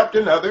need more help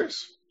than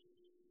others.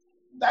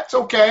 That's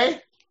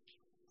okay.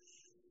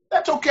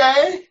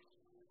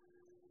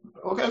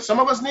 Okay, some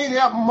of us need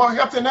more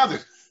help than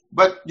others.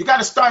 But you got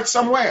to start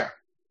somewhere.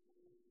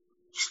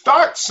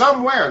 Start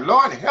somewhere.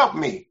 Lord, help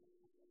me.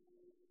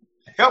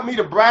 Help me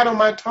to bridle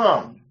my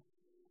tongue.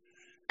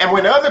 And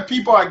when other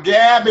people are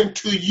gabbing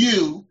to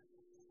you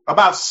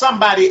about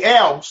somebody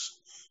else,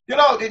 you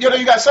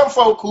got some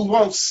folk who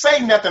won't say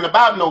nothing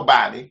about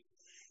nobody,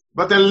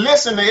 but they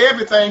listen to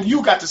everything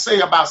you got to say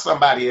about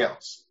somebody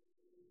else.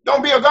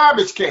 Don't be a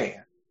garbage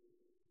can.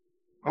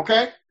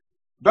 Okay?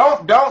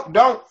 Don't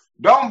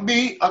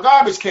be a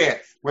garbage can.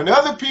 When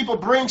other people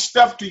bring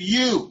stuff to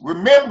you,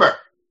 remember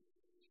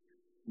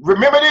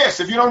this,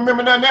 if you don't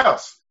remember nothing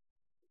else.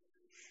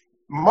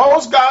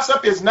 Most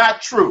gossip is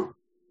not true.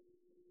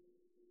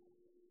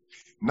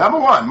 Number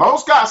one,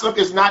 most gossip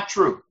is not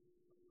true.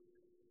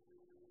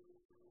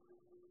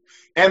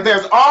 And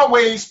there's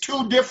always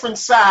two different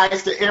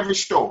sides to every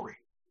story.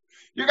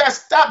 You got to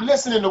stop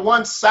listening to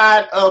one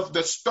side of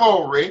the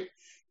story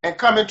and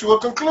coming to a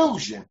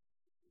conclusion.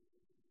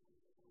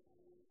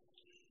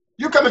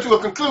 You come to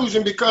a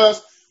conclusion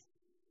because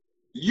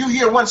you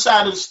hear one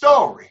side of the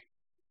story.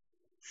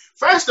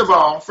 First of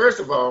all,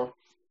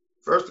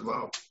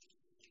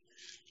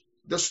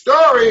 the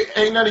story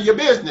ain't none of your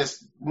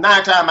business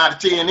 9 times out of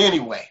 10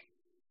 anyway.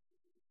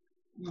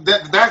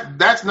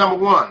 That's number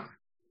one.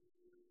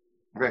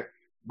 Okay.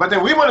 But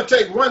then we want to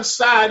take one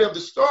side of the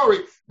story,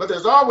 but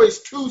there's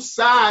always two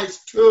sides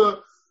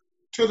to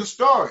the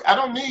story. I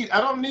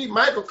don't need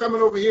Michael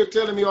coming over here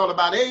telling me all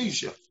about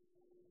Asia.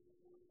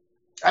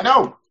 I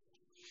don't.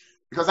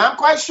 Because I'm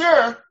quite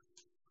sure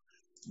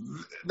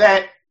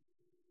that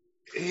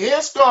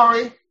his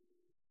story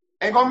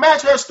ain't going to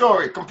match her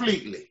story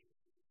completely.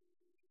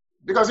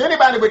 Because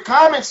anybody with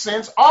common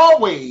sense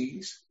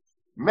always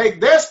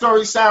make their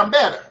story sound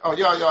better. Oh,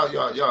 y'all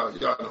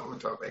don't want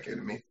to talk back here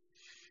to me.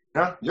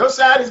 Huh? Your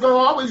side is going to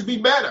always be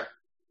better.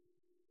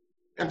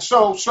 And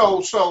so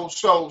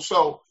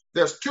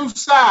there's two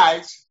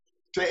sides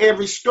to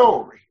every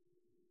story.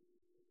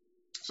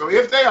 So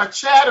if they are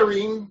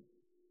chattering,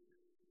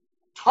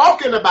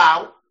 talking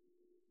about,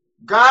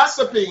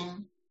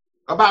 gossiping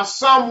about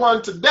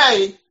someone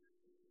today,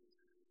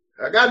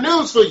 I got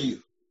news for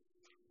you.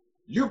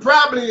 You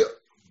probably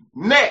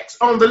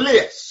next on the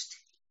list.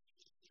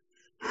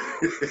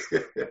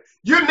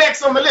 You're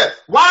next on the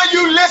list. Why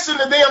you listen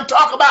to them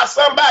talk about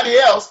somebody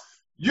else?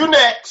 You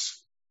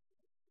next.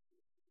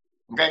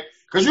 Okay?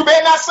 Because you may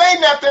not say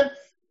nothing.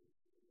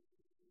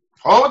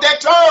 Hold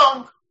that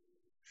tongue.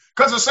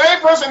 Because the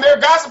same person they're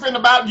gossiping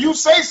about, you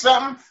say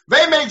something,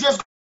 they may just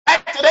go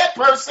back to that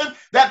person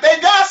that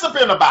they're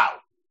gossiping about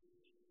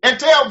and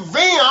tell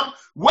them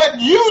what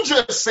you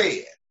just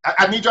said.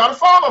 I need y'all to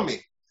follow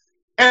me.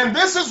 And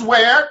this is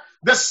where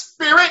the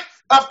spirit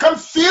of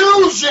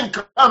confusion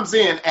comes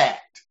in at.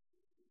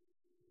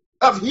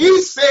 Of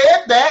he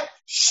said that,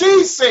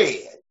 she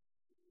said.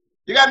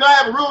 You got to know I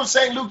have a rule in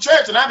St. Luke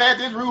Church, and I've had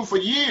this rule for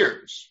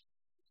years.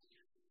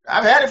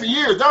 I've had it for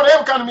years. Don't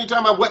ever come to me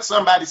talking about what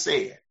somebody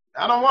said.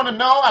 I don't want to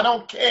know. I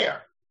don't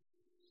care.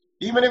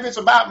 Even if it's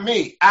about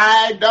me,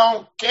 I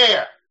don't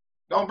care.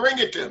 Don't bring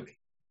it to me.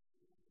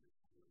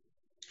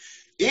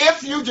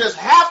 If you just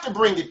have to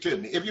bring it to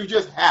me, if you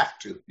just have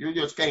to, you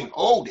just can't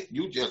hold it.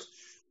 You just,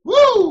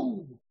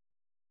 woo!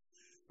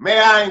 May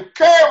I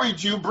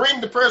encourage you,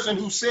 bring the person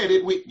who said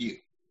it with you.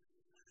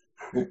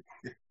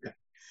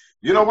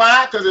 You know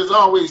why? Because there's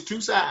always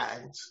two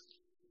sides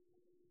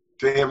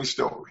to every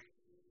story.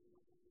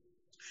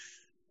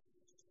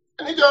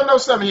 I need y'all to know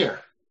something here.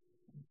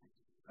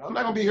 I'm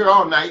not going to be here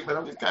all night, but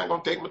I'm just kind of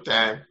going to take my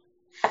time.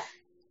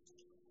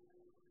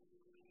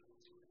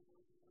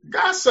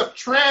 Gossip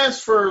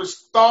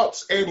transfers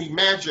thoughts and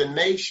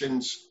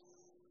imaginations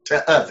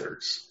to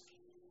others.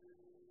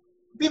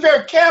 Be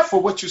very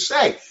careful what you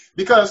say,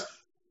 because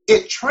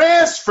it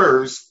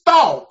transfers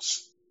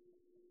thoughts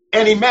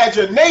and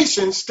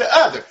imaginations to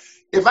others.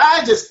 If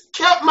I just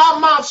kept my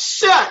mouth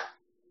shut,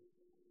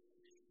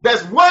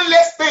 there's one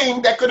less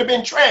thing that could have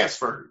been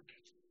transferred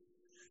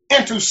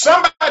into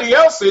somebody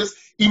else's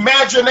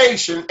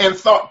imagination and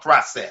thought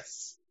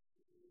process.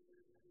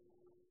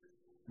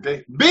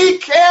 Okay? Be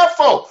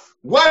careful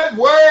what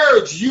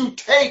words you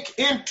take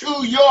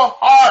into your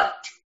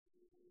heart.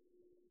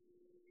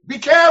 Be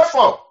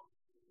careful.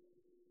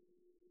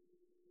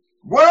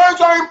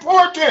 Words are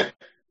important.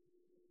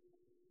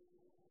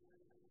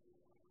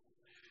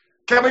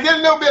 Can we get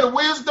a little bit of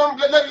wisdom?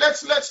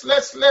 Let's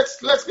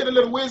get a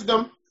little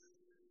wisdom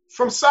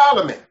from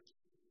Solomon.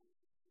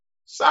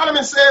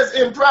 Solomon says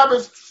in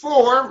Proverbs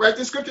 4, write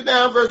the scripture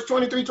down, verse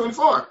 23,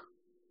 24.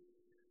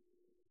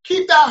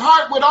 Keep thy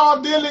heart with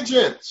all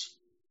diligence,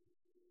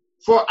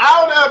 for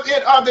out of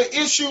it are the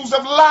issues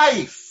of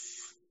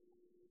life.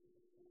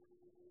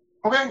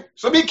 Okay?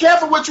 So be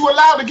careful what you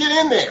allow to get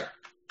in there.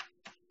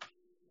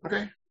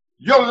 Okay?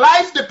 Your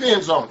life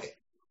depends on it.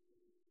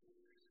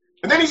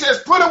 And then he says,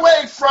 put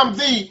away from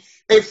thee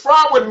a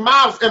froward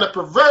mouth and a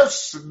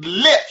perverse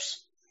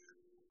lips.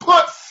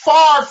 Put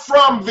far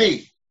from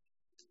thee.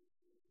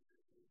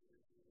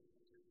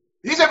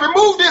 He said,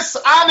 remove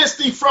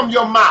dishonesty from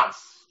your mouth.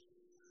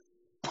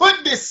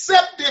 Put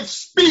deceptive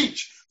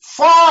speech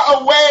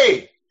far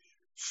away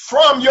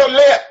from your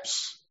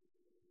lips.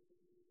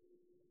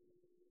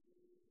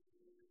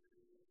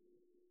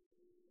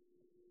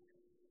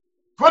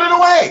 Put it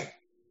away.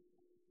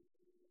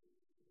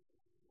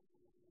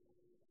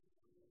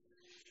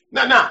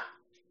 Now,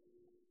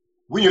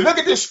 when you look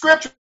at this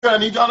scripture, I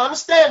need y'all to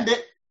understand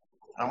it.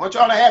 I want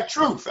y'all to have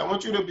truth. I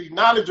want you to be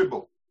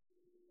knowledgeable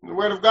in the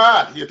word of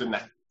God here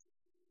tonight.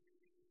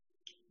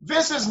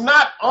 This is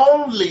not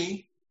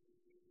only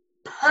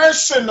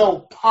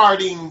personal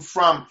parting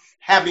from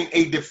having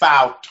a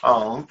defiled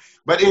tongue,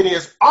 but it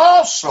is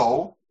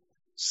also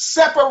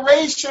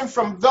separation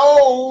from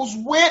those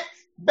with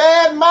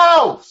bad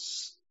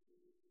mouths.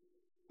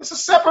 It's a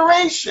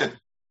separation.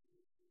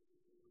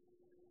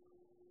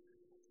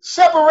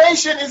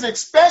 Separation is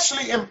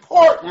especially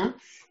important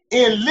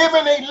in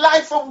living a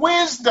life of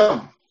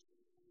wisdom.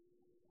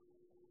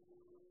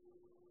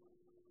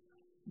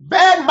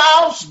 Bad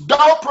mouths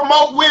don't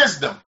promote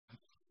wisdom.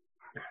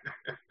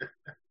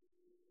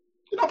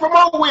 You don't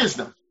promote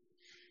wisdom.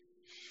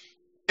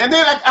 And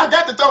then I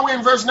got to throw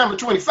in verse number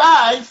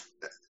 25,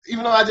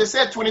 even though I just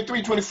said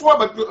 23, 24,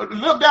 but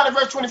look down at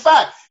verse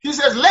 25. He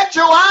says, let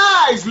your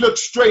eyes look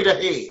straight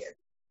ahead.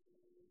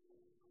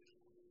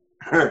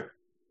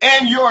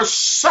 And your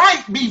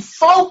sight be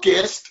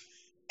focused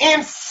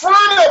in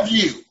front of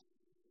you. You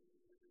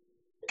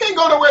can't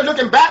go nowhere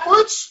looking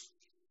backwards.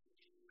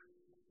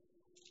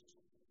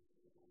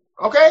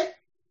 Okay?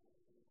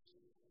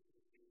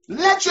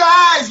 Let your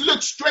eyes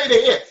look straight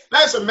ahead.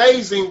 That's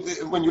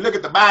amazing when you look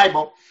at the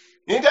Bible.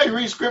 Anytime you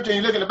read scripture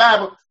and you look at the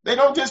Bible, they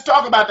don't just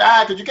talk about the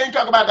eye, because you can't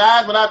talk about the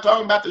eyes without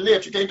talking about the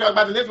lips. You can't talk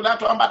about the lips without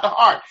talking about the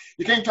heart.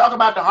 You can't talk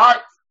about the heart,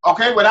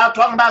 okay, without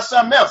talking about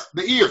something else,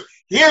 the ears.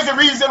 Here's the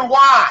reason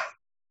why.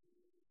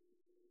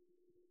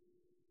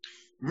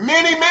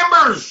 Many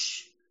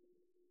members,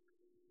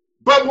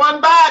 but one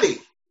body.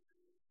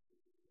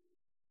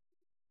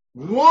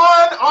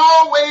 One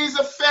always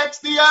affects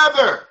the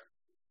other.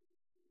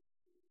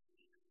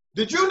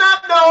 Did you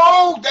not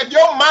know that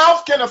your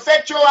mouth can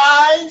affect your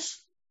eyes?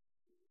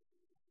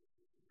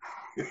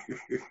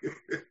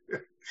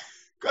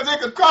 Because it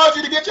could cause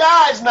you to get your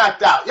eyes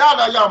knocked out. Y'all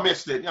know y'all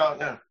missed it.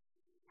 Y'all.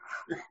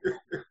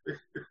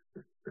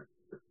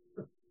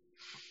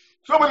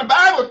 So when the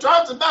Bible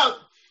talks about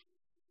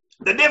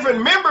the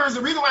different members,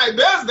 the reason why it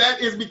does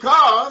that is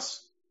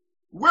because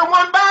we're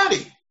one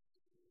body.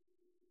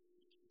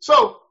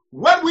 So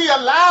what we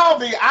allow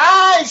the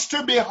eyes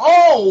to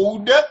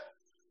behold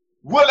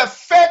will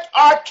affect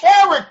our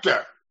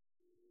character.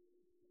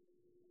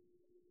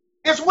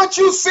 It's what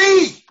you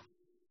see.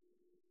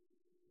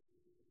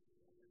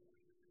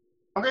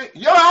 Okay,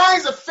 your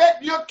eyes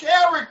affect your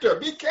character.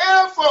 Be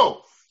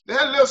careful.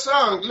 That little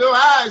song, little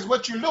eyes,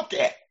 what you look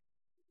at.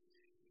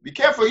 Be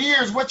careful,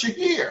 ears, what you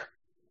hear.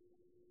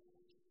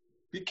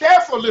 Be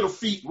careful, little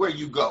feet, where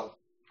you go.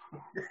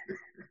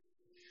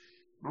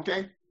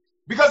 Okay?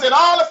 Because it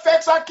all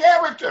affects our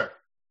character.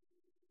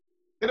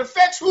 It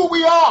affects who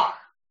we are.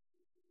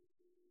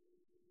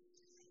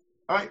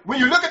 All right? When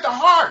you look at the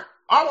heart,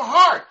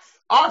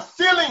 our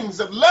feelings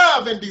of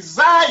love and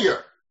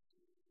desire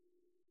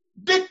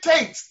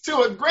dictates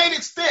to a great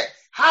extent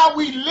how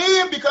we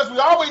live, because we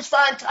always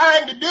find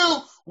time to do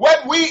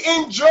what we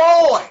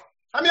enjoy.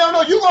 I mean, I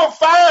know you're going to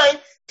find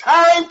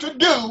time to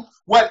do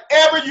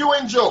whatever you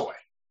enjoy.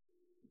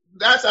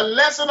 That's a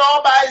lesson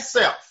all by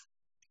itself.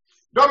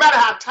 No matter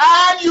how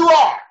tired you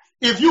are,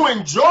 if you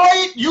enjoy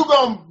it, you're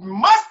going to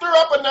muster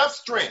up enough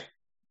strength.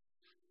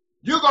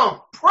 You're going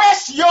to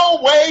press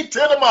your way to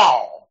the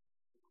mall.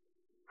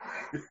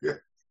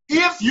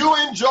 If you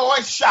enjoy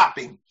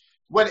shopping,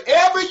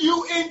 whatever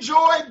you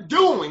enjoy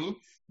doing,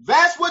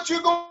 that's what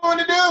you're going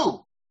to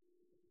do.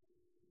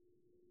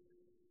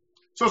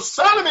 So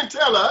Solomon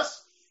tells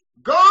us,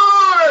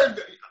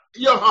 guard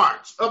your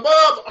hearts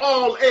above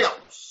all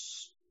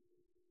else,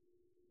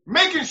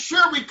 making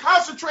sure we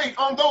concentrate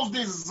on those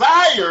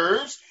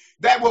desires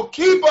that will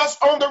keep us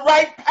on the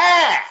right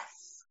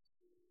path.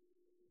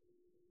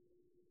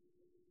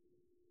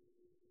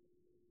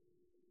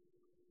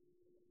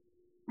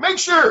 Make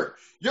sure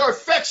your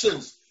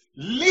affections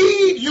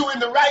lead you in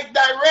the right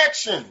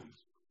direction.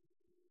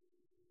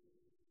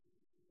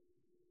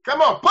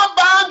 Come on, put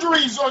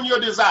boundaries on your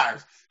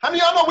desires. How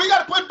many of y'all know we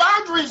got to put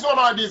boundaries on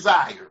our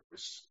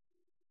desires?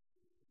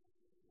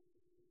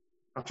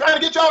 I'm trying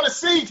to get y'all to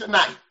see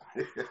tonight.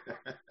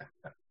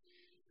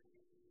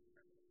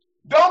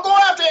 Don't go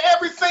after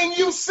everything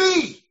you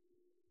see.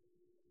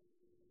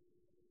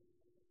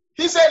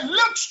 He said,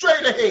 look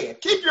straight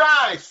ahead. Keep your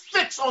eyes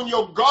fixed on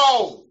your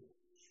goal.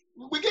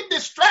 We get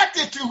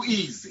distracted too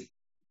easy.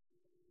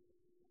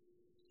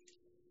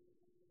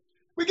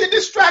 We get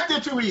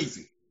distracted too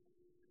easy.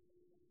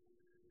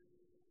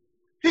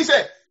 He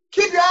said,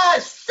 keep your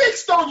eyes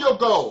fixed on your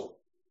goal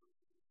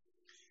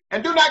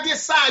and do not get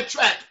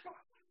sidetracked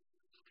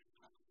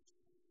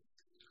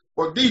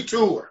or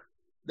detour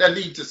that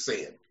lead to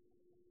sin.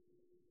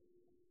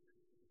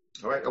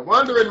 All right, a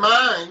wandering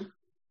mind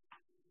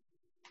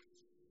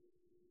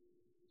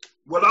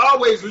will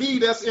always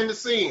lead us into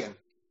sin.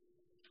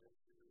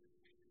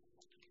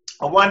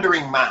 A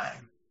wandering mind.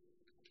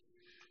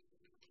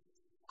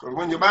 Because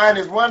when your mind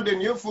is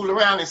wandering, you'll fool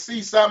around and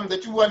see something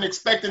that you wasn't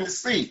expecting to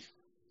see.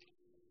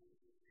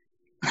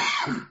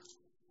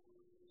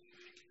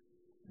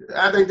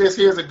 I think this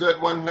here's a good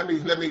one. Let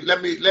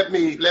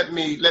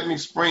me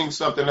spring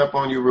something up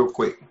on you real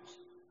quick.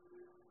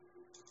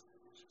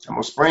 I'm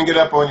gonna spring it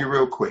up on you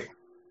real quick.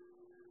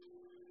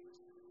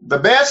 The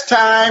best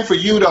time for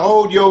you to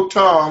hold your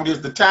tongue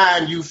is the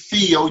time you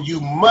feel you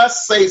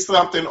must say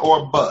something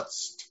or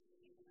bust.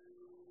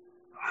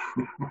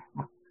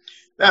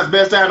 That's the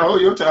best time to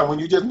hold your tongue, when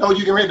you just know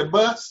you get ready to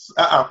bust.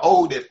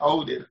 Hold it,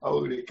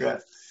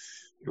 because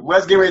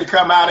what's getting ready to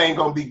come out ain't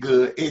gonna be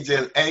good. It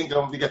just ain't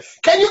gonna be good.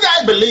 Can you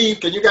guys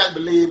believe?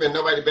 And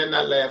nobody better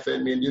not laugh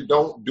at me, and you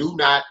do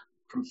not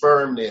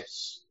confirm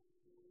this.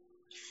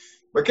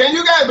 But can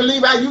you guys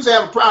believe I used to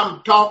have a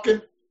problem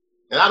talking?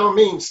 And I don't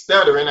mean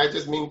stuttering, I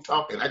just mean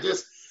talking. I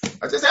just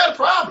had a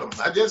problem.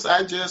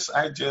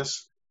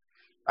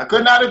 I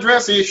could not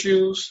address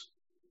issues.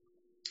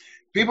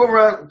 People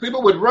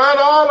would run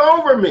all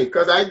over me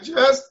because I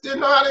just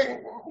didn't know how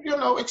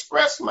to,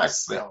 express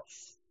myself.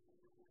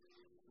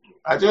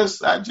 I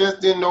just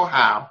didn't know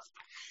how.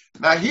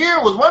 Now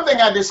here was one thing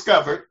I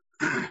discovered,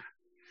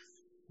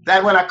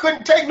 that when I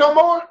couldn't take no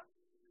more,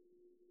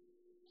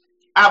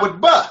 I would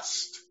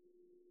bust.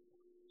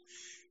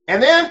 And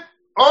then,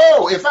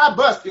 if I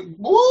busted,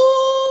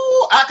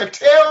 I could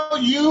tell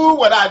you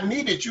what I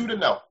needed you to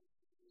know.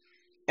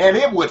 And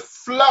it would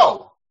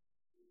flow.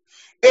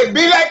 It'd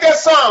be like that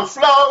song,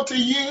 Flow to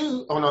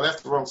You. Oh, no,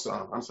 that's the wrong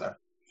song. I'm sorry.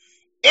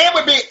 It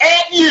would be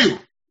at you.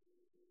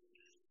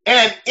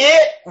 And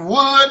it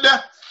would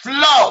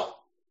flow.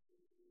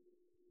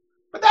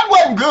 But that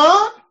wasn't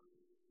good.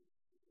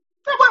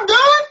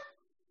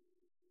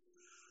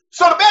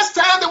 So the best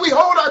time that we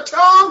hold our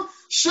tongue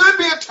should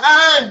be a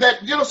time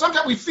that,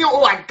 sometimes we feel,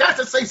 I got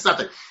to say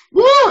something.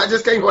 I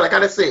just can't hold it. I got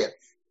to say it.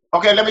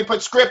 Okay, let me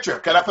put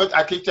scripture.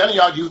 I keep telling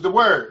y'all, use the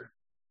word.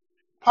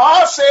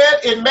 Paul said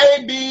it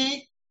may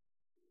be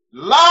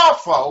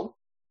lawful,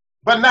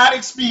 but not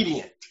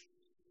expedient.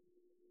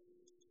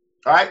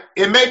 All right?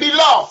 It may be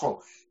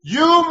lawful.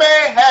 You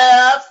may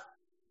have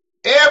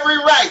every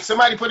right.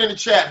 Somebody put in the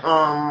chat,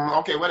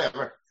 okay,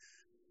 whatever.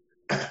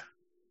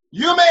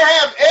 You may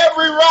have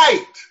every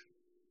right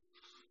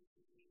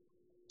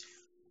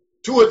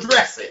to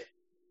address it.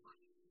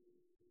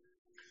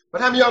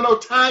 But how many of y'all know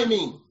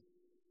timing?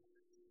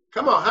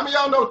 Come on, how many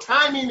of y'all know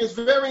timing is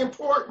very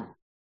important?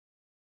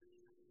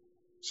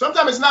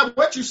 Sometimes it's not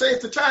what you say,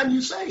 it's the time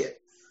you say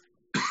it.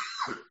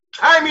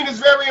 Timing is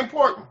very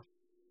important.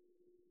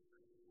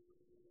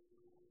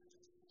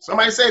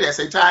 Somebody say that.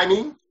 Say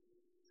timing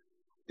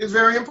is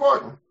very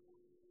important.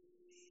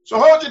 So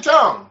hold your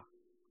tongue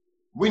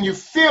when you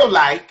feel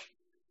like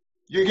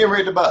you're getting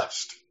ready to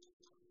bust.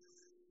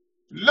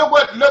 Look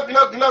what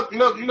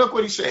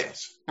he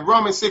says in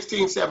Romans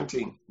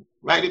 16:17.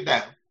 Write it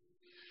down.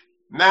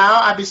 Now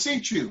I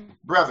beseech you,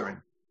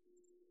 brethren,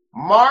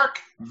 mark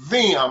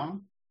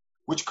them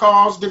which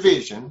cause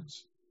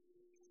divisions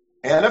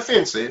and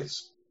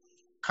offenses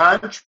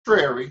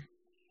contrary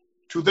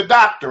to the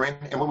doctrine.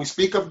 And when we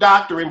speak of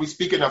doctrine, we're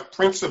speaking of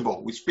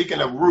principle. We're speaking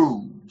of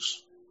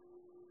rules,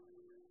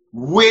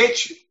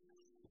 which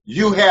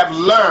you have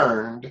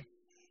learned,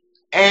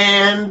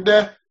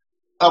 and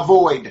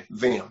avoid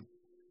them.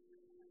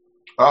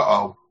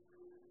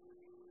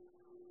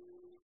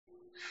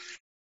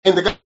 In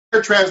the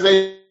Good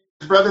Translation,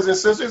 brothers and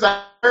sisters,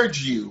 I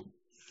urge you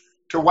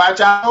to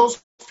watch out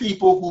those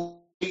people who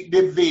hate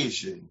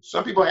division.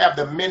 Some people have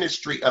the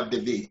ministry of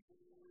division.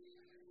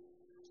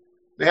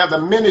 They have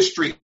the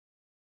ministry,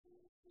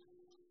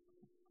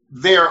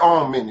 their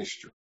own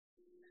ministry.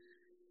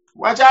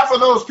 Watch out for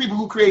those people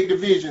who create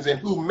divisions and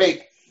who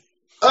make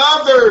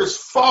others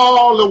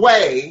fall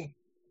away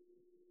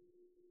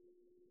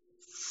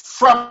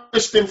from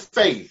Christian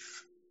faith.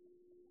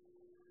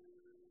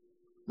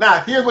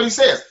 Now, here's what he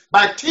says.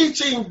 By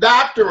teaching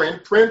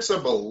doctrine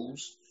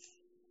principles,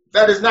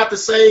 that is not the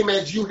same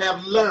as you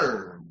have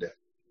learned.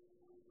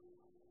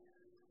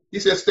 He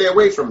says, stay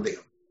away from them.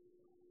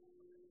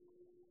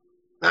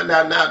 Now,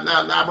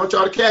 I want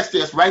y'all to catch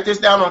this. Write this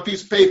down on a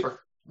piece of paper.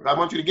 I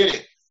want you to get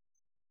it.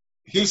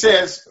 He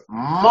says,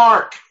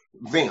 mark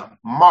them.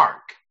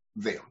 Mark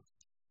them.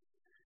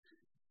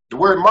 The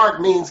word mark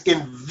means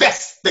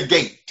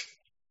investigate,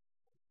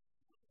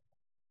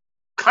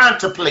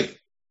 contemplate.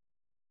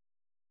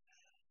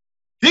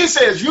 He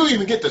says you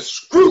even get to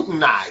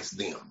scrutinize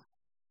them.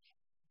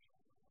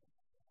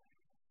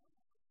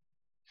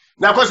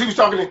 Now, of course, he was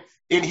talking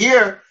in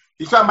here,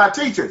 he's talking about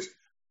teachers,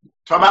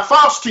 talking about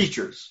false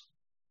teachers.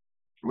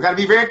 We got to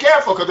be very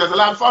careful because there's a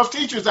lot of false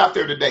teachers out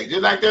there today,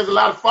 just like there's a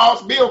lot of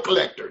false bill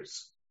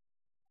collectors.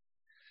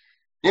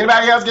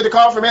 Anybody else get a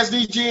call from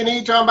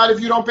SDG&E talking about if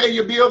you don't pay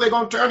your bill, they're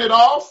going to turn it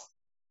off?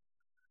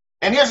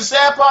 And here's the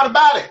sad part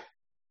about it.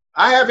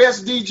 I have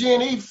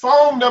SDG&E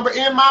phone number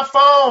in my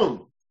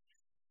phone.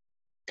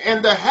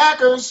 And the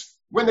hackers,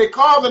 when they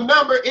call the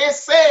number, it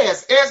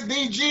says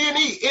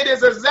SDG&E. It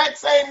is the exact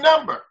same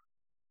number.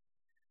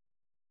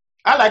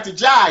 I like to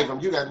jive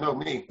them. You guys know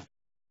me.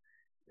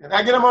 And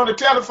I get them on the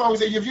telephone and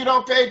say, if you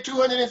don't pay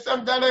 $200 and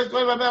something,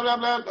 blah, blah, blah,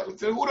 blah.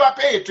 So who do I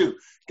pay it to?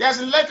 Gas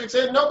and Electric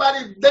said,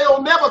 nobody,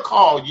 they'll never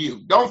call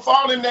you. Don't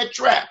fall in that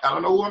trap. I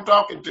don't know who I'm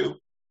talking to.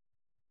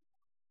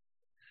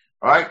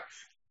 All right.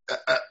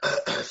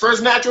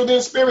 First natural,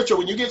 then spiritual.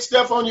 When you get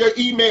stuff on your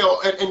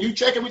email and you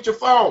check it with your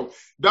phone,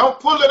 don't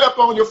pull it up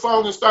on your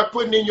phone and start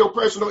putting in your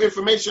personal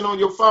information on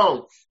your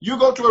phone. You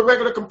go to a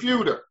regular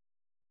computer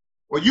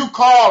or you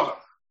call them.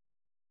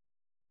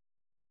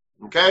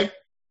 Okay?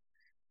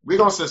 We're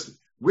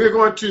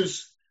going to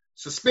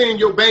suspend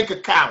your bank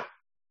account.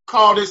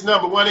 Call this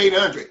number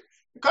 1-800.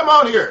 Come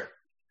on here.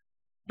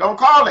 Don't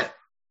call it.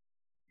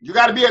 You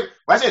got to be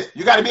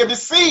you got to be able to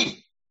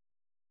see.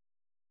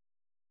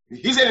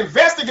 He said,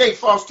 investigate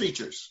false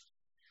teachers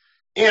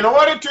in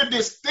order to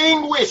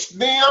distinguish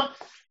them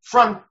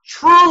from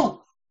true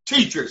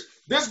teachers.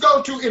 This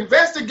goes to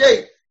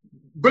investigate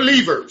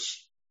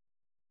believers,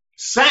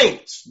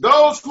 saints,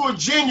 those who are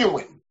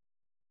genuine.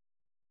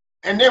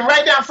 And then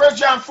write down 1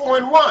 John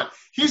 4:1.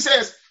 He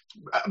says,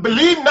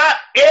 believe not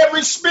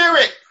every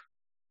spirit,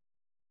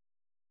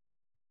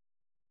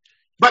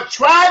 but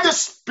try the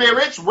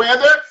spirits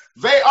whether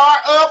they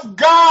are of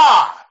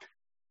God.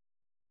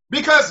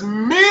 Because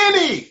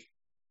many,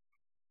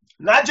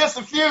 not just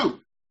a few,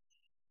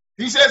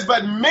 he says,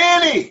 but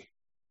many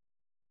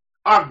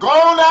are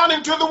gone out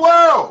into the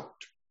world.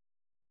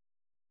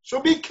 So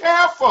be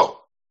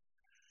careful.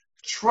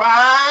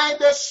 Try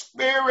the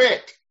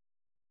spirit,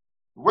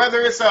 whether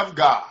it's of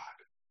God.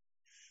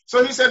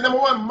 So he said, number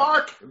one,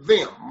 mark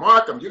them.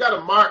 Mark them. You got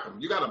to mark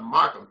them. You got to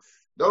mark them.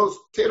 Those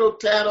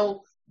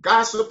tittle-tattle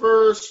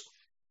gossipers,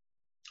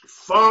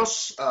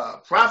 false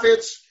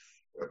prophets,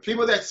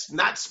 people that's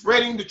not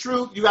spreading the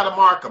truth, you got to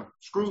mark them,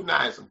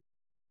 scrutinize them.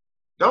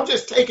 Don't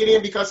just take it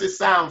in because it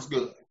sounds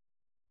good.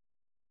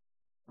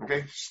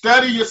 Okay?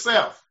 Study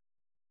yourself.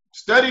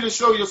 Study to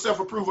show yourself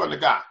approved unto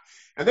God.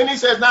 And then he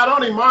says, not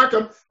only mark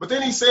them, but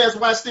then he says,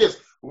 watch this.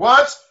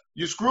 Once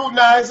you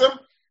scrutinize them,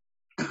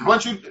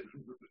 once you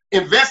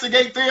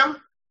investigate them,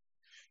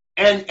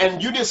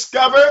 and you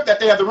discover that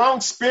they have the wrong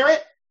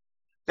spirit,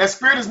 that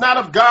spirit is not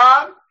of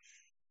God,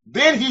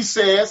 then he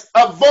says,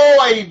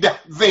 avoid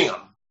them.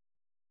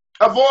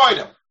 Avoid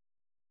them.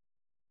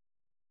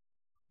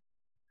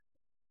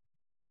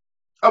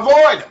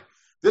 Avoid them.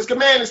 This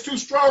command is too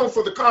strong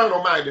for the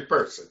carnal-minded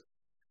person.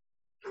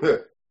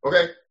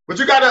 Okay? But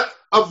you got to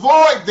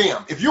avoid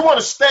them. If you want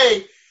to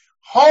stay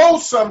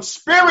wholesome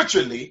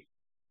spiritually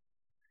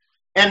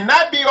and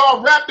not be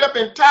all wrapped up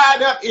and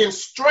tied up in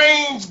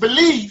strange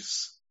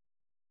beliefs,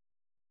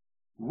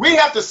 we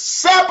have to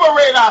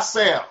separate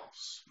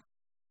ourselves,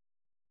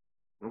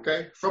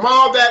 okay, from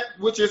all that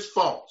which is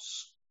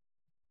false.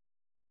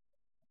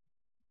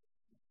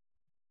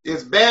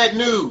 It's bad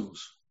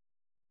news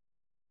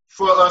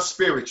for us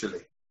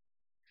spiritually.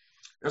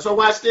 And so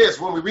watch this.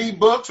 When we read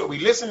books or we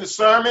listen to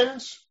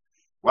sermons,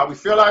 while we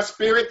fill our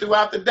spirit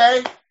throughout the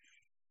day,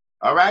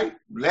 all right,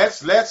 let's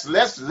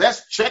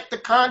check the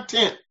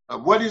content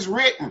of what is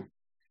written.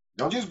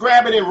 Don't just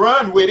grab it and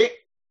run with it.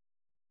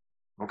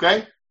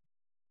 Okay?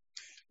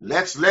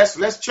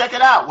 Let's check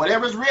it out.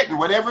 Whatever's written,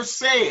 whatever's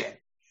said,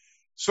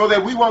 so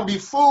that we won't be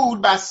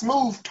fooled by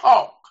smooth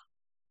talk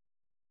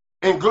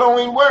and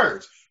glowing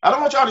words. I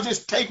don't want y'all to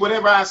just take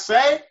whatever I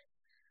say.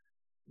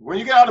 When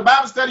you get out of the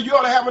Bible study, you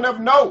ought to have enough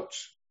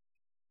notes.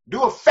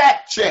 Do a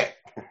fact check.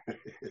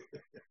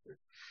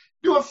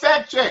 Do a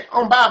fact check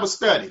on Bible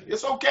study.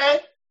 It's okay.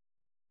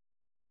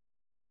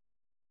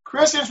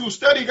 Christians who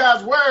study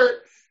God's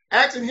word,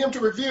 asking him to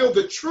reveal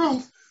the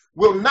truth,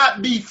 will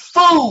not be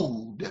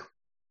fooled.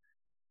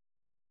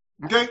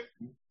 Okay?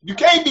 You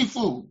can't be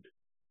fooled.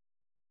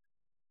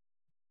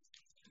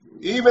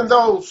 Even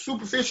though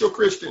superficial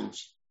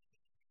Christians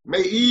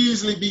may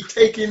easily be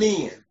taken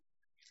in.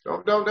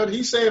 Don't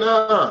he's saying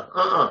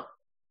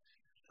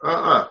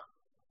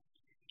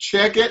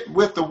check it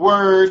with the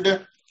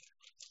word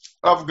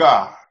of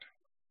God.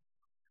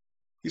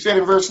 He said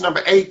in verse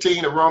number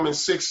 18 of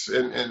Romans 6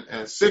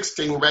 and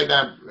 16, right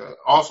now,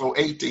 also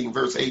 18,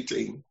 verse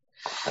 18.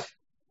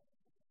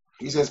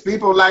 He says,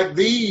 people like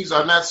these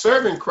are not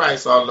serving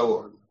Christ our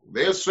Lord.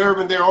 They're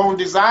serving their own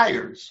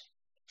desires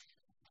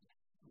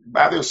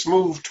by their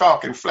smooth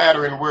talk and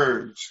flattering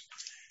words.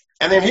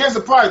 And then here's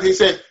the part. He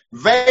said,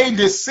 they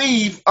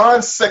deceive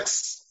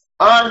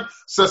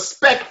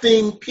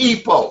unsuspecting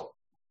people.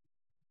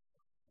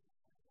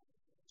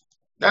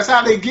 That's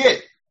how they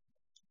get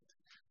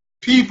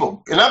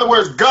people. In other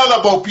words,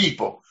 gullible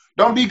people.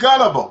 Don't be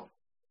gullible.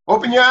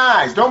 Open your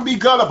eyes. Don't be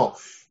gullible.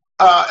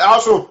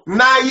 Also,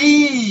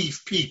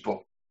 naive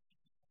people.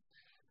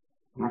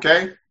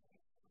 Okay?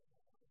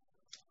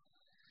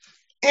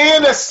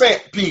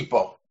 Innocent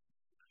people.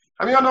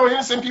 I mean, I know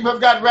innocent people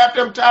have got wrapped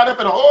up, tied up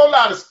in a whole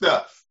lot of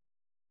stuff.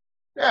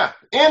 Yeah,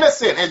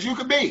 innocent as you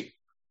could be.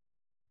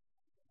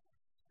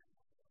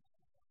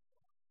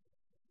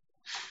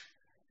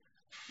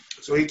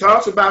 So he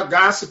talks about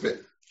gossiping,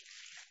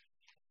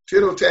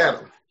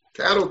 tittle-tattle,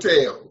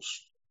 tattletales.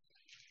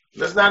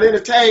 Let's not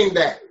entertain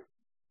that.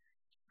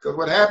 Because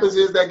what happens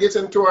is that gets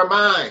into our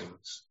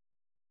minds.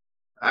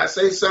 I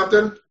say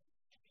something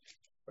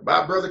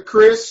about Brother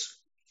Chris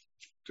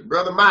to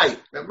Brother Mike.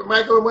 Now,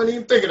 Michael wasn't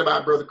even thinking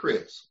about Brother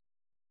Chris.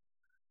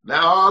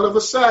 Now, all of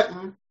a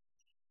sudden,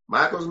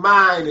 Michael's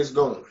mind is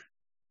going.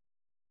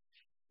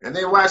 And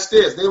then watch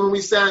this. Then when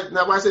we sign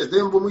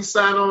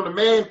on the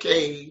man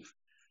cave,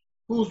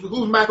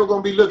 who's Michael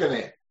going to be looking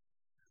at?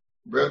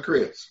 Brother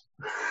Chris.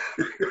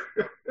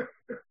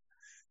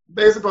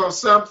 Based upon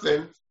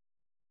something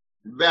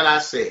that I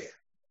said.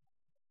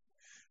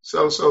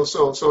 So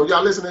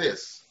y'all listen to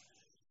this.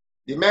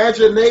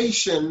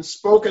 Imagination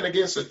spoken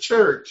against a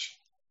church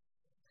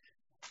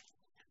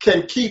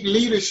can keep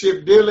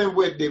leadership dealing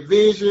with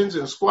divisions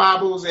and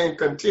squabbles and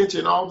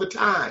contention all the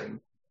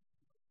time.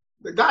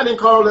 God didn't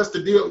call us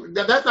to deal.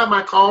 That's not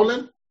my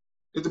calling,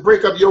 is to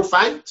break up your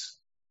fights.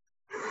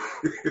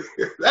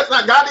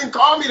 God didn't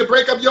call me to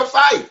break up your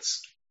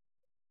fights.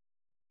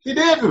 He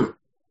didn't.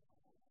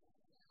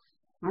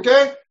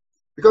 Okay?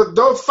 Because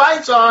those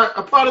fights are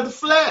a part of the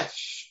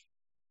flesh.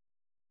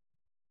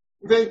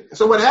 Okay?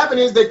 So what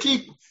happened is they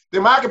keep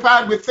them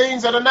occupied with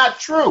things that are not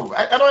true.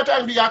 I don't have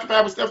time to be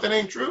occupied with stuff that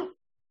ain't true.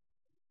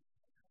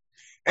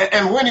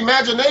 And when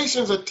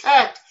imagination's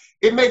attacked,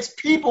 it makes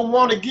people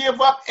want to give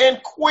up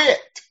and quit.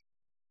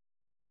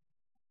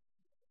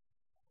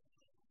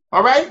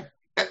 All right?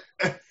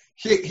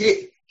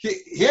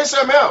 Here's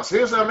something else.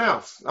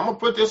 I'm going to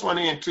put this one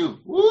in too.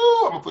 Woo,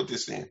 I'm going to put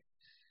this in.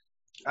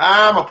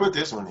 I'm going to put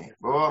this one in.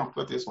 Boy, I'm going to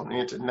put this one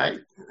in tonight,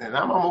 and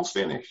I'm almost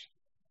finished.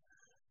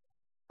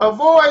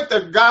 Avoid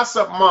the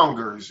gossip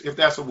mongers, if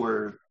that's a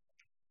word.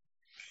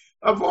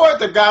 Avoid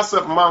the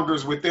gossip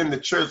mongers within the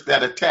church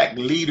that attack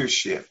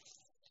leadership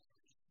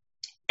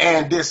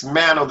and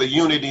dismantle the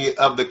unity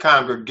of the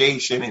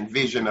congregation and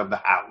vision of the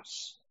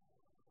house.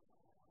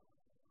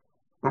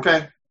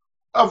 Okay?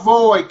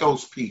 Avoid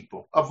those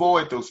people.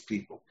 Avoid those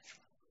people.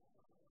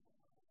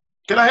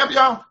 Can I help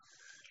y'all?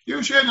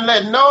 You shouldn't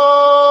let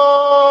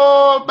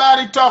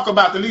nobody talk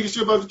about the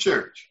leadership of the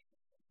church.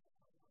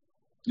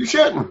 You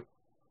shouldn't.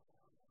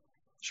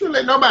 Shouldn't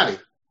let nobody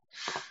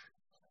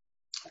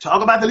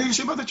talk about the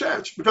leadership of the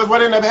church. Because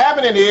what ended up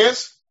happening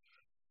is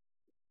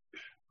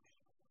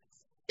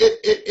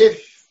it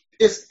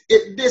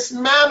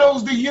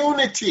dismantles the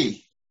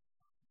unity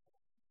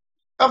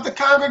of the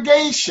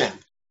congregation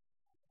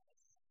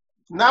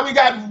Now we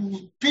got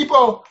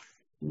people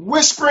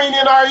whispering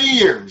in our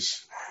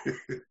ears.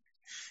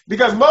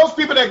 Because most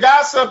people that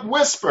gossip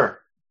whisper.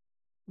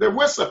 They're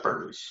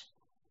whisperers,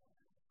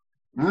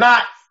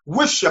 not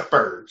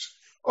worshipers.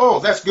 Oh,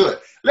 that's good.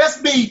 Let's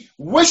be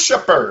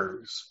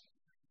worshipers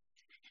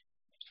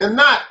and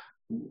not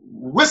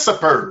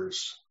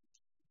whisperers.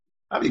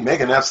 I'll be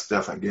making that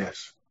stuff, I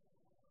guess.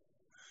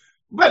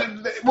 But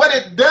what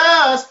it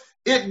does,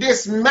 it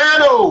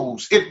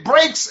dismantles, it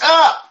breaks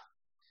up,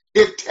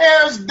 it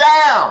tears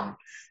down,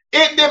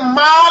 it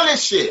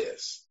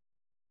demolishes.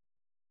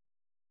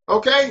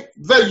 Okay?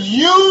 The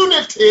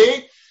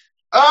unity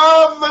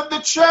of the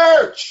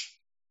church.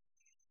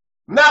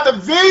 Now the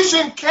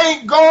vision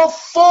can't go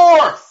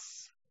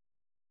forth.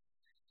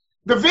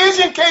 The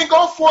vision can't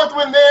go forth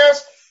when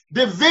there's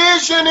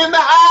division in the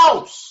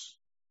house.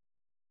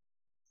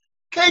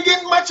 Can't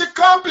get much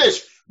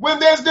accomplished when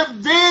there's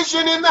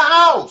division in the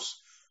house.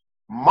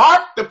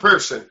 Mark the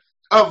person.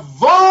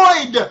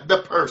 Avoid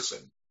the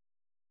person.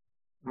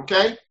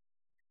 Okay?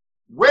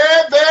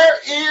 Where there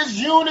is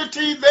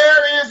unity,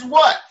 there is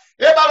what?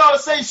 Everybody ought to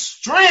say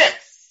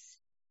strength.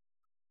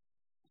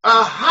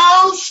 A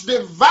house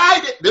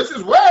divided, this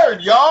is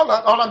word, y'all.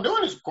 All I'm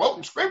doing is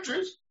quoting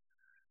scriptures.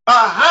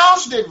 A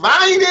house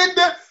divided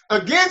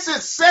against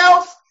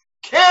itself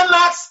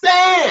cannot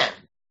stand.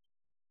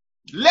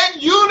 Let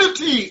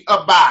unity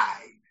abide.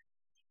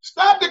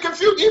 Stop the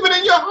confusion, even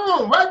in your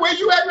home, right where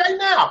you at right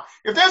now.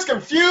 If there's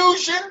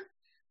confusion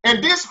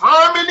and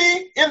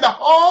disharmony in the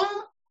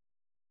home,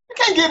 you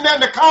can't get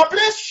nothing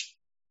accomplished.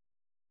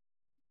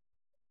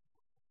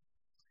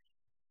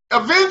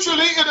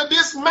 Eventually, it'll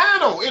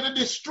dismantle, it'll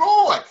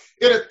destroy,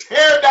 it'll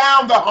tear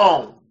down the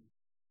home.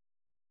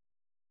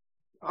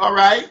 All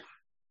right.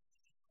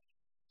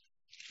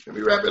 Let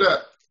me wrap it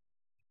up.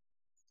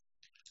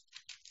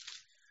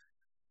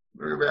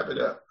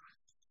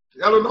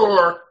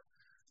 Eleanor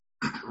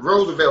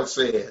Roosevelt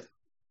said,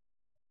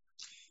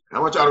 I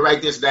want y'all to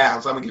write this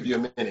down, so I'm going to give you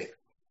a minute.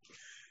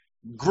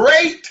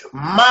 Great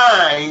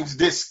minds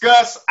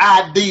discuss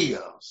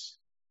ideas.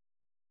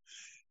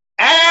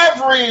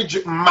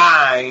 Average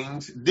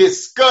minds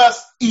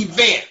discuss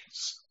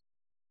events.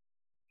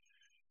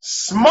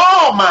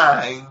 Small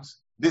minds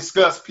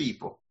discuss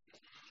people.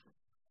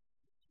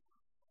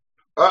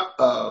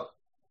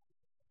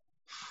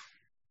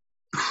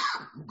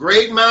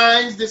 Great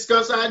minds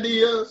discuss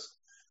ideas.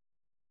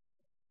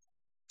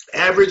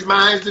 Average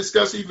minds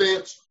discuss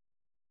events.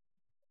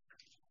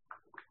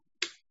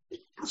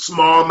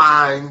 Small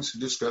minds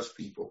discuss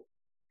people.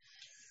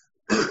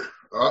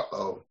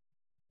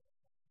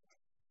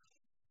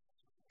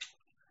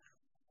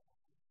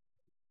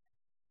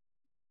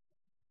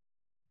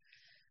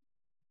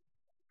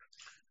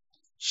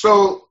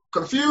 So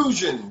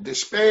confusion,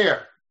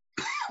 despair,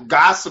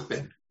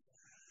 gossiping,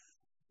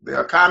 they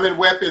are common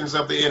weapons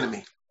of the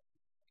enemy.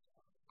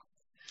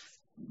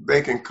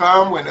 They can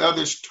come when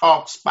others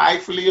talk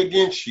spitefully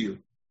against you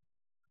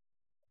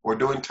or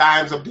during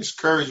times of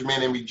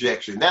discouragement and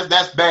rejection.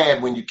 That's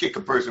bad when you kick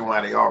a person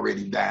while they're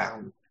already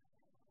down.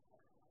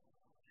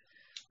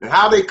 And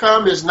how they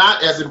come is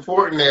not as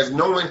important as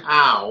knowing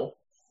how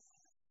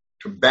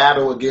to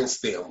battle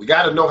against them. We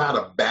got to know how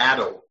to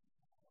battle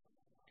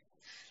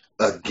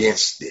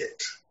against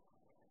it.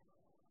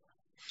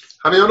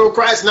 I mean, I know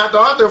Christ is not the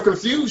author of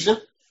confusion.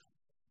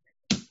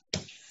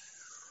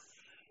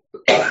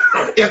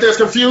 If there's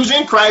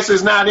confusion, Christ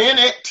is not in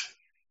it.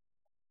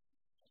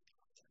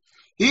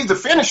 He's the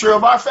finisher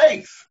of our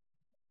faith.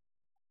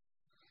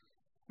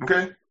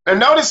 Okay? And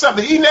notice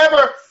something. He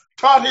never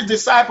taught his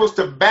disciples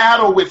to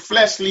battle with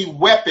fleshly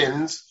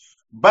weapons,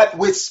 but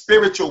with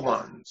spiritual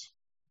ones.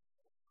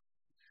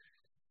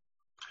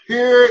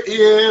 Here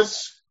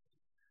is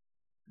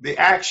the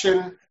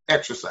action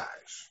exercise.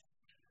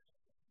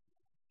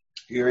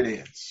 Here it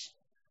is.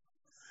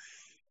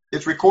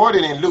 It's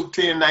recorded in Luke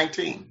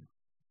 10:19.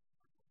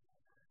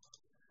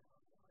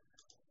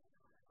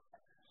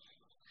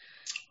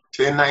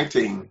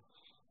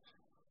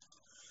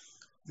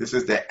 This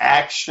is the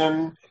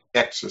action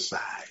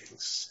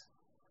exercise.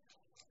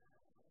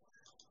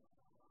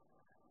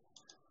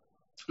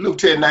 Luke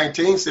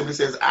 10:19 simply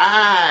says,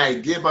 I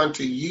give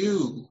unto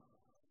you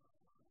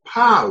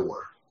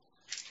power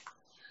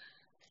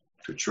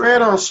to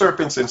tread on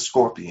serpents and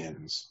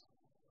scorpions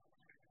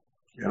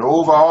and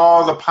over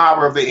all the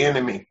power of the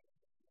enemy,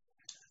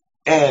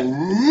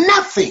 and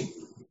nothing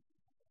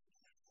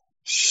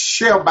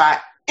shall by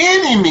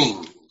any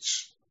means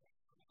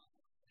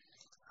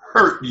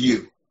hurt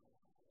you.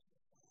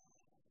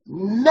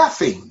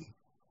 Nothing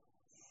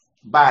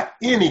by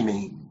any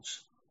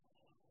means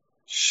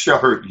shall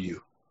hurt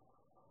you.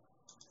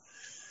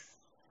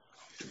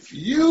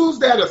 Use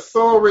that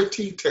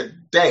authority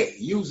today.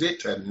 Use it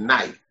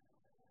tonight.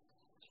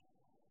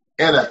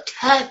 And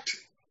attack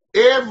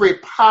every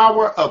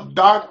power of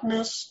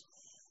darkness,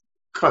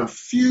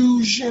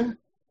 confusion,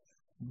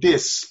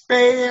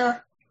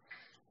 despair,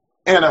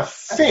 and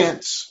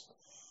offense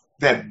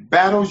that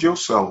battles your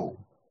soul.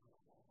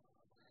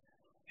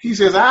 He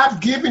says,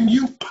 I've given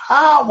you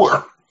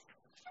power.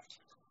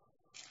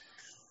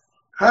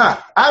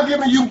 I've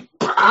given you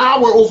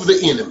power over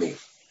the enemy.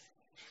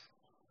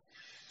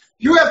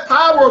 You have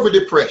power over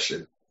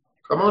depression.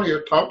 Come on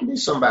here, talk to me,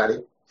 somebody.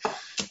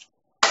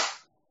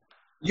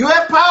 You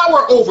have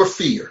power over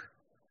fear.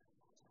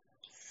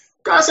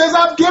 God says,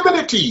 I've given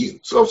it to you.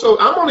 So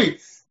I'm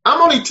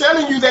only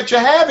telling you that you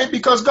have it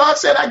because God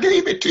said I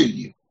gave it to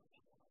you.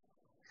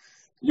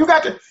 You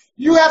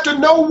have to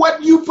know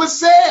what you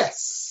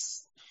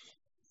possess.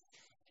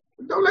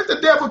 Don't let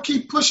the devil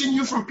keep pushing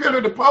you from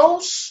pillar to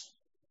post,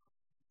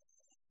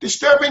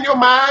 disturbing your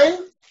mind.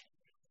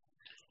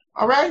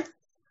 All right?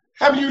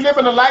 Having you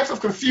living a life of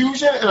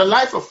confusion and a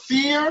life of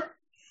fear,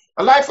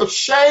 a life of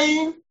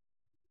shame.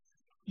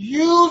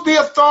 Use the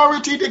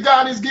authority that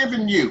God has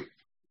given you.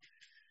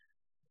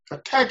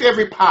 Attack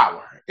every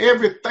power,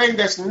 everything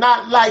that's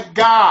not like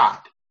God.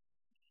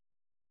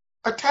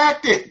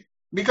 Attack it,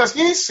 because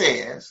he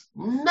says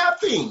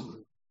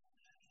nothing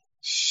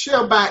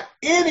shall by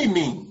any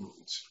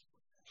means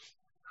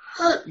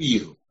hurt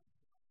you.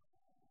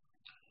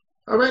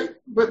 All right,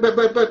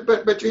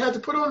 but you have to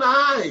put on the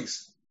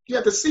eyes. You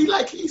have to see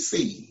like he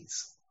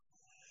sees.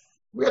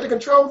 We have to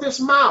control this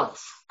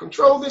mouth,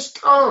 control this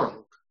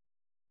tongue.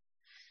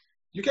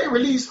 You can't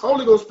release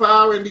Holy Ghost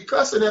power and be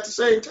cussing at the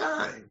same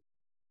time.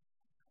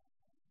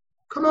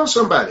 Come on,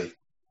 somebody.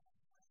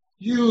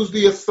 Use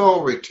the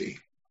authority.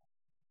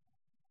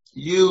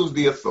 Use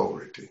the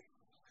authority.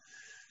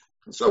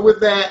 So with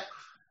that,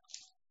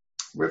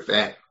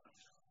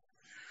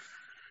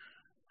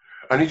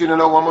 I need you to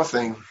know one more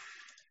thing.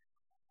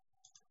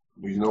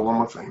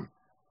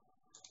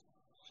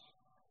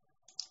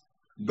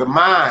 The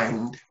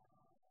mind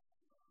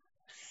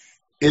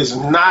is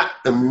not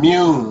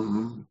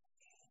immune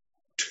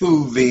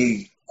to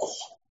the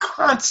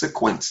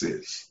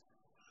consequences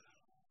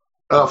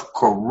of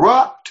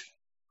corrupt,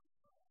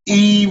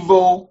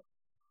 evil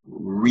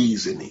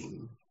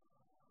reasoning.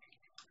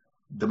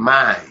 The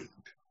mind,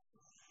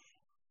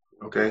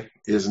 okay,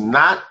 is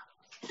not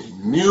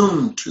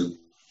immune to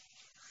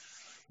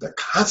the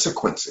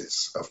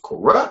consequences of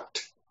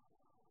corrupt,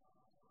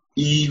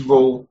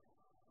 evil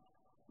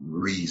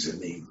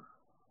reasoning.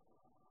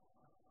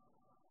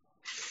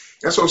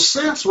 And so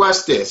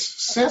watch this,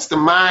 since the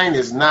mind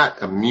is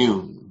not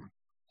immune,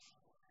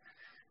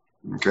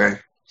 okay,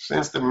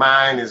 since the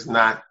mind is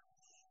not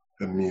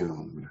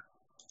immune,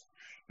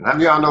 and how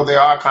many of y'all know there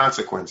are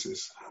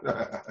consequences?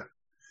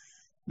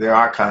 There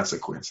are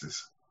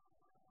consequences,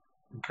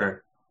 okay?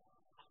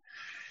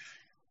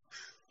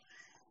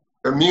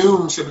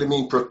 Immune simply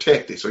means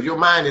protected. So your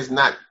mind is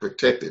not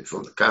protected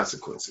from the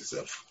consequences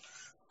of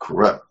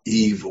corrupt,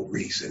 evil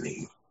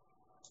reasoning.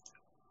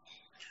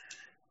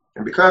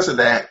 And because of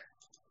that,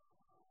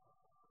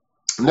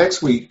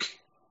 next week,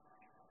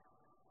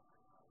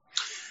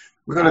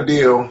 we're going to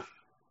deal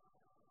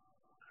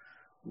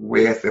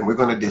with, and we're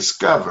going to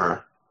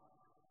discover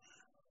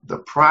the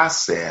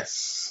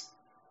process,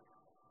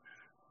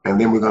 and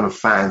then we're going to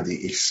find the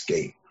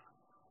escape.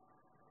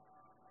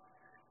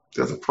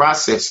 There's a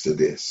process to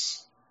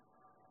this.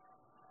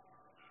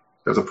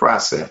 There's a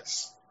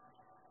process.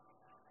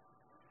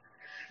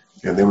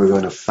 And then we're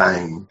going to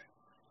find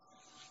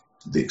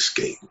the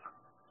escape.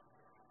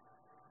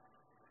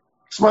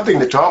 It's one thing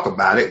to talk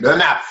about it.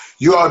 Now,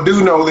 you all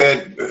do know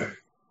that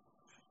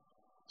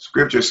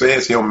Scripture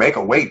says he'll make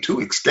a way to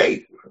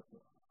escape.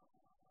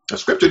 The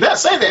Scripture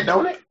does say that,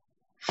 don't it?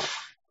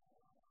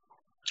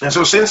 And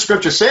so since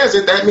Scripture says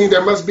it, that means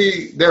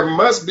there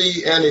must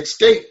be an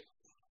escape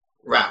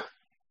route.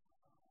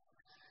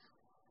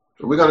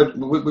 We're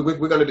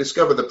gonna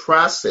discover the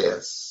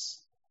process,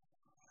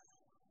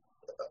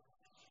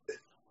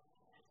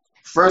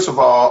 first of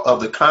all,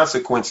 of the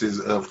consequences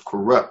of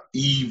corrupt,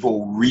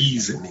 evil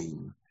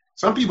reasoning.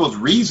 Some people's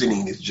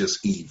reasoning is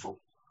just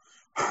evil.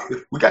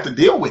 We got to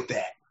deal with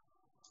that.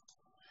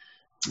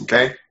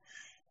 Okay?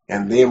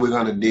 And then we're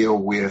going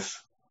to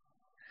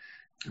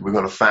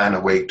find a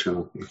way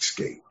to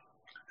escape.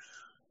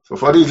 So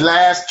for these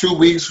last 2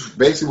 weeks,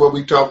 basically what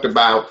we talked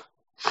about,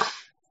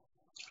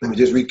 let me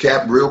just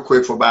recap real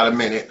quick for about a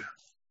minute.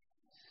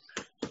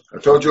 I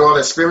told you all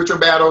that spiritual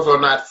battles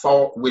are not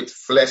fought with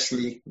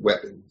fleshly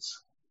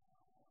weapons.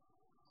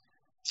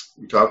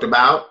 We talked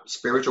about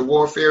spiritual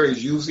warfare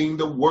is using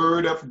the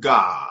word of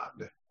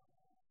God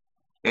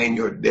and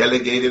your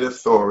delegated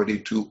authority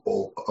to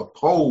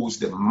oppose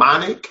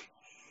demonic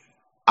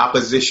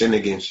opposition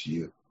against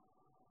you.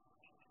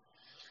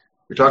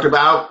 We talked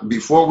about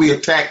before we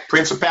attack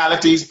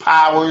principalities,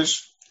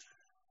 powers,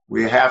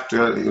 we have to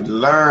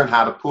learn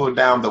how to pull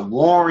down the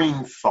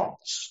warring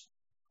thoughts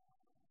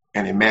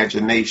and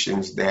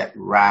imaginations that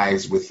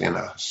rise within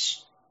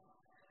us.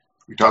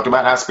 We talked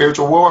about how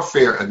spiritual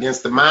warfare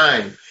against the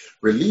mind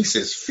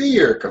releases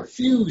fear,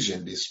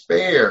 confusion,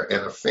 despair,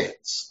 and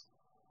offense.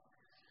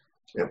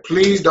 And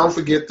please don't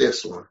forget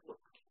this one.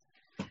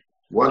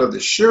 One of the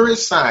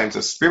surest signs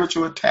of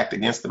spiritual attack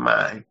against the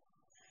mind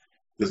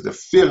is the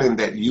feeling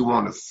that you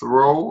want to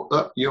throw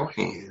up your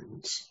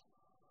hands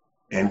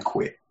and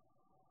quit.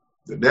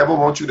 The devil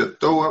wants you to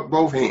throw up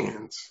both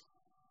hands.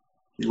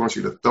 He wants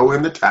you to throw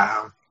in the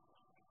towel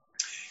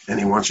and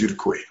he wants you to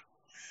quit.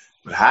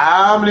 But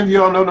how many of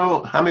y'all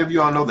know? How many of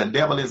y'all know the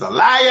devil is a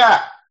liar?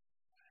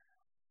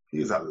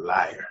 He's a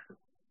liar.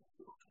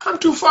 Come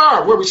too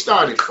far where we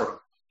started from.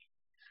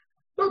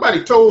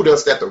 Nobody told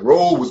us that the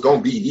road was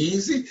going to be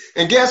easy.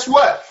 And guess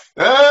what?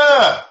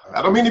 I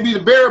don't mean to be the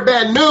bearer of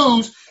bad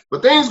news,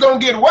 but things going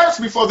to get worse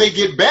before they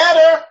get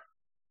better.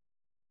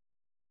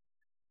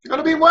 It's going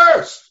to be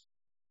worse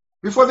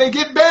before they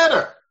get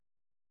better.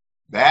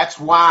 That's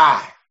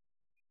why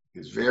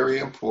it's very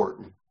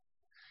important.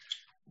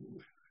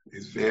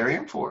 It's very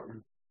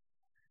important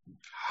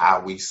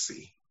how we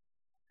see.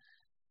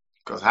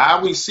 Because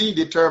how we see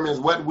determines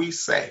what we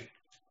say.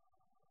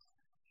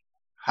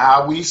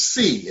 How we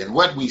see and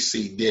what we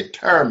see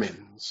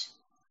determines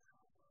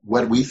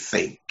what we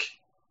think.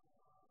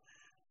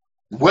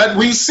 What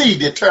we see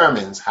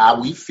determines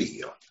how we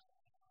feel.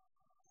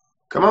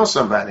 Come on,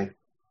 somebody.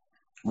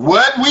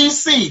 What we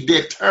see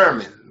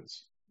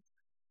determines.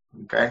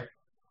 Okay?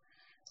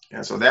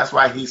 And so that's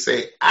why he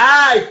said,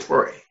 I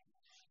pray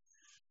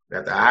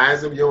that the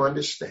eyes of your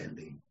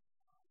understanding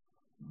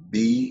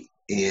be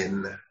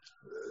enlightened.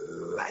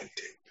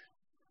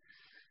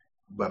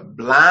 But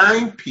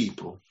blind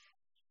people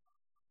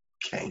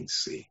can't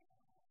see.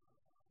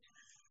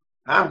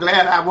 I'm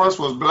glad I once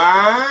was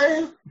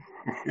blind.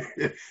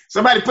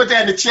 Somebody put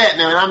that in the chat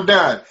now, and I'm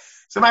done.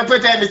 Somebody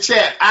put that in the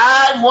chat.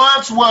 I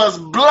once was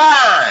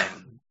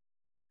blind,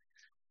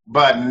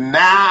 but now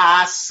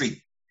I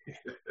see.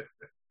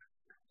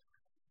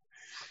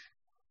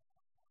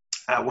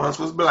 I once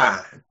was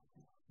blind,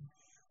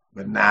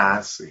 but now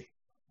I see.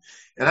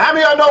 And how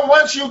many of y'all know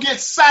once you get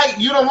sight,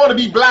 you don't want to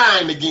be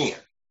blind again?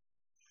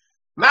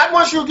 Not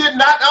once you get,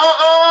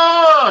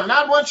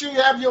 not once you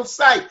have your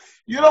sight.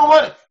 You don't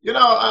want it.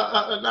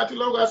 Not too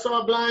long ago, I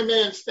saw a blind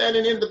man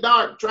standing in the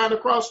dark trying to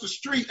cross the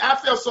street. I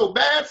felt so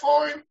bad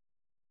for him.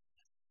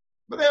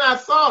 But then I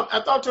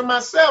thought to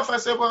myself, I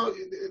said, well,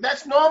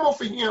 that's normal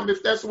for him.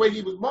 If that's the way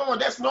he was born,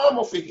 that's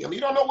normal for him.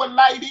 You don't know what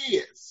light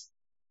is.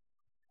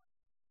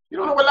 You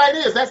don't know what light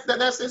is.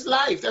 That's his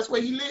life. That's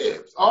where he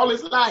lives, all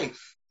his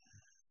life.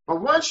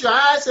 But once your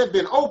eyes have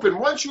been opened,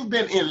 once you've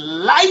been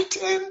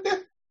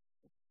enlightened,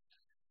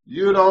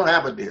 you don't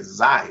have a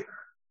desire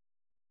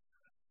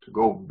to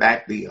go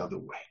back the other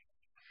way.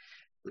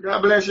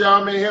 God bless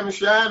y'all. May heaven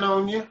shine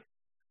on you.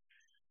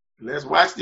 Let's watch the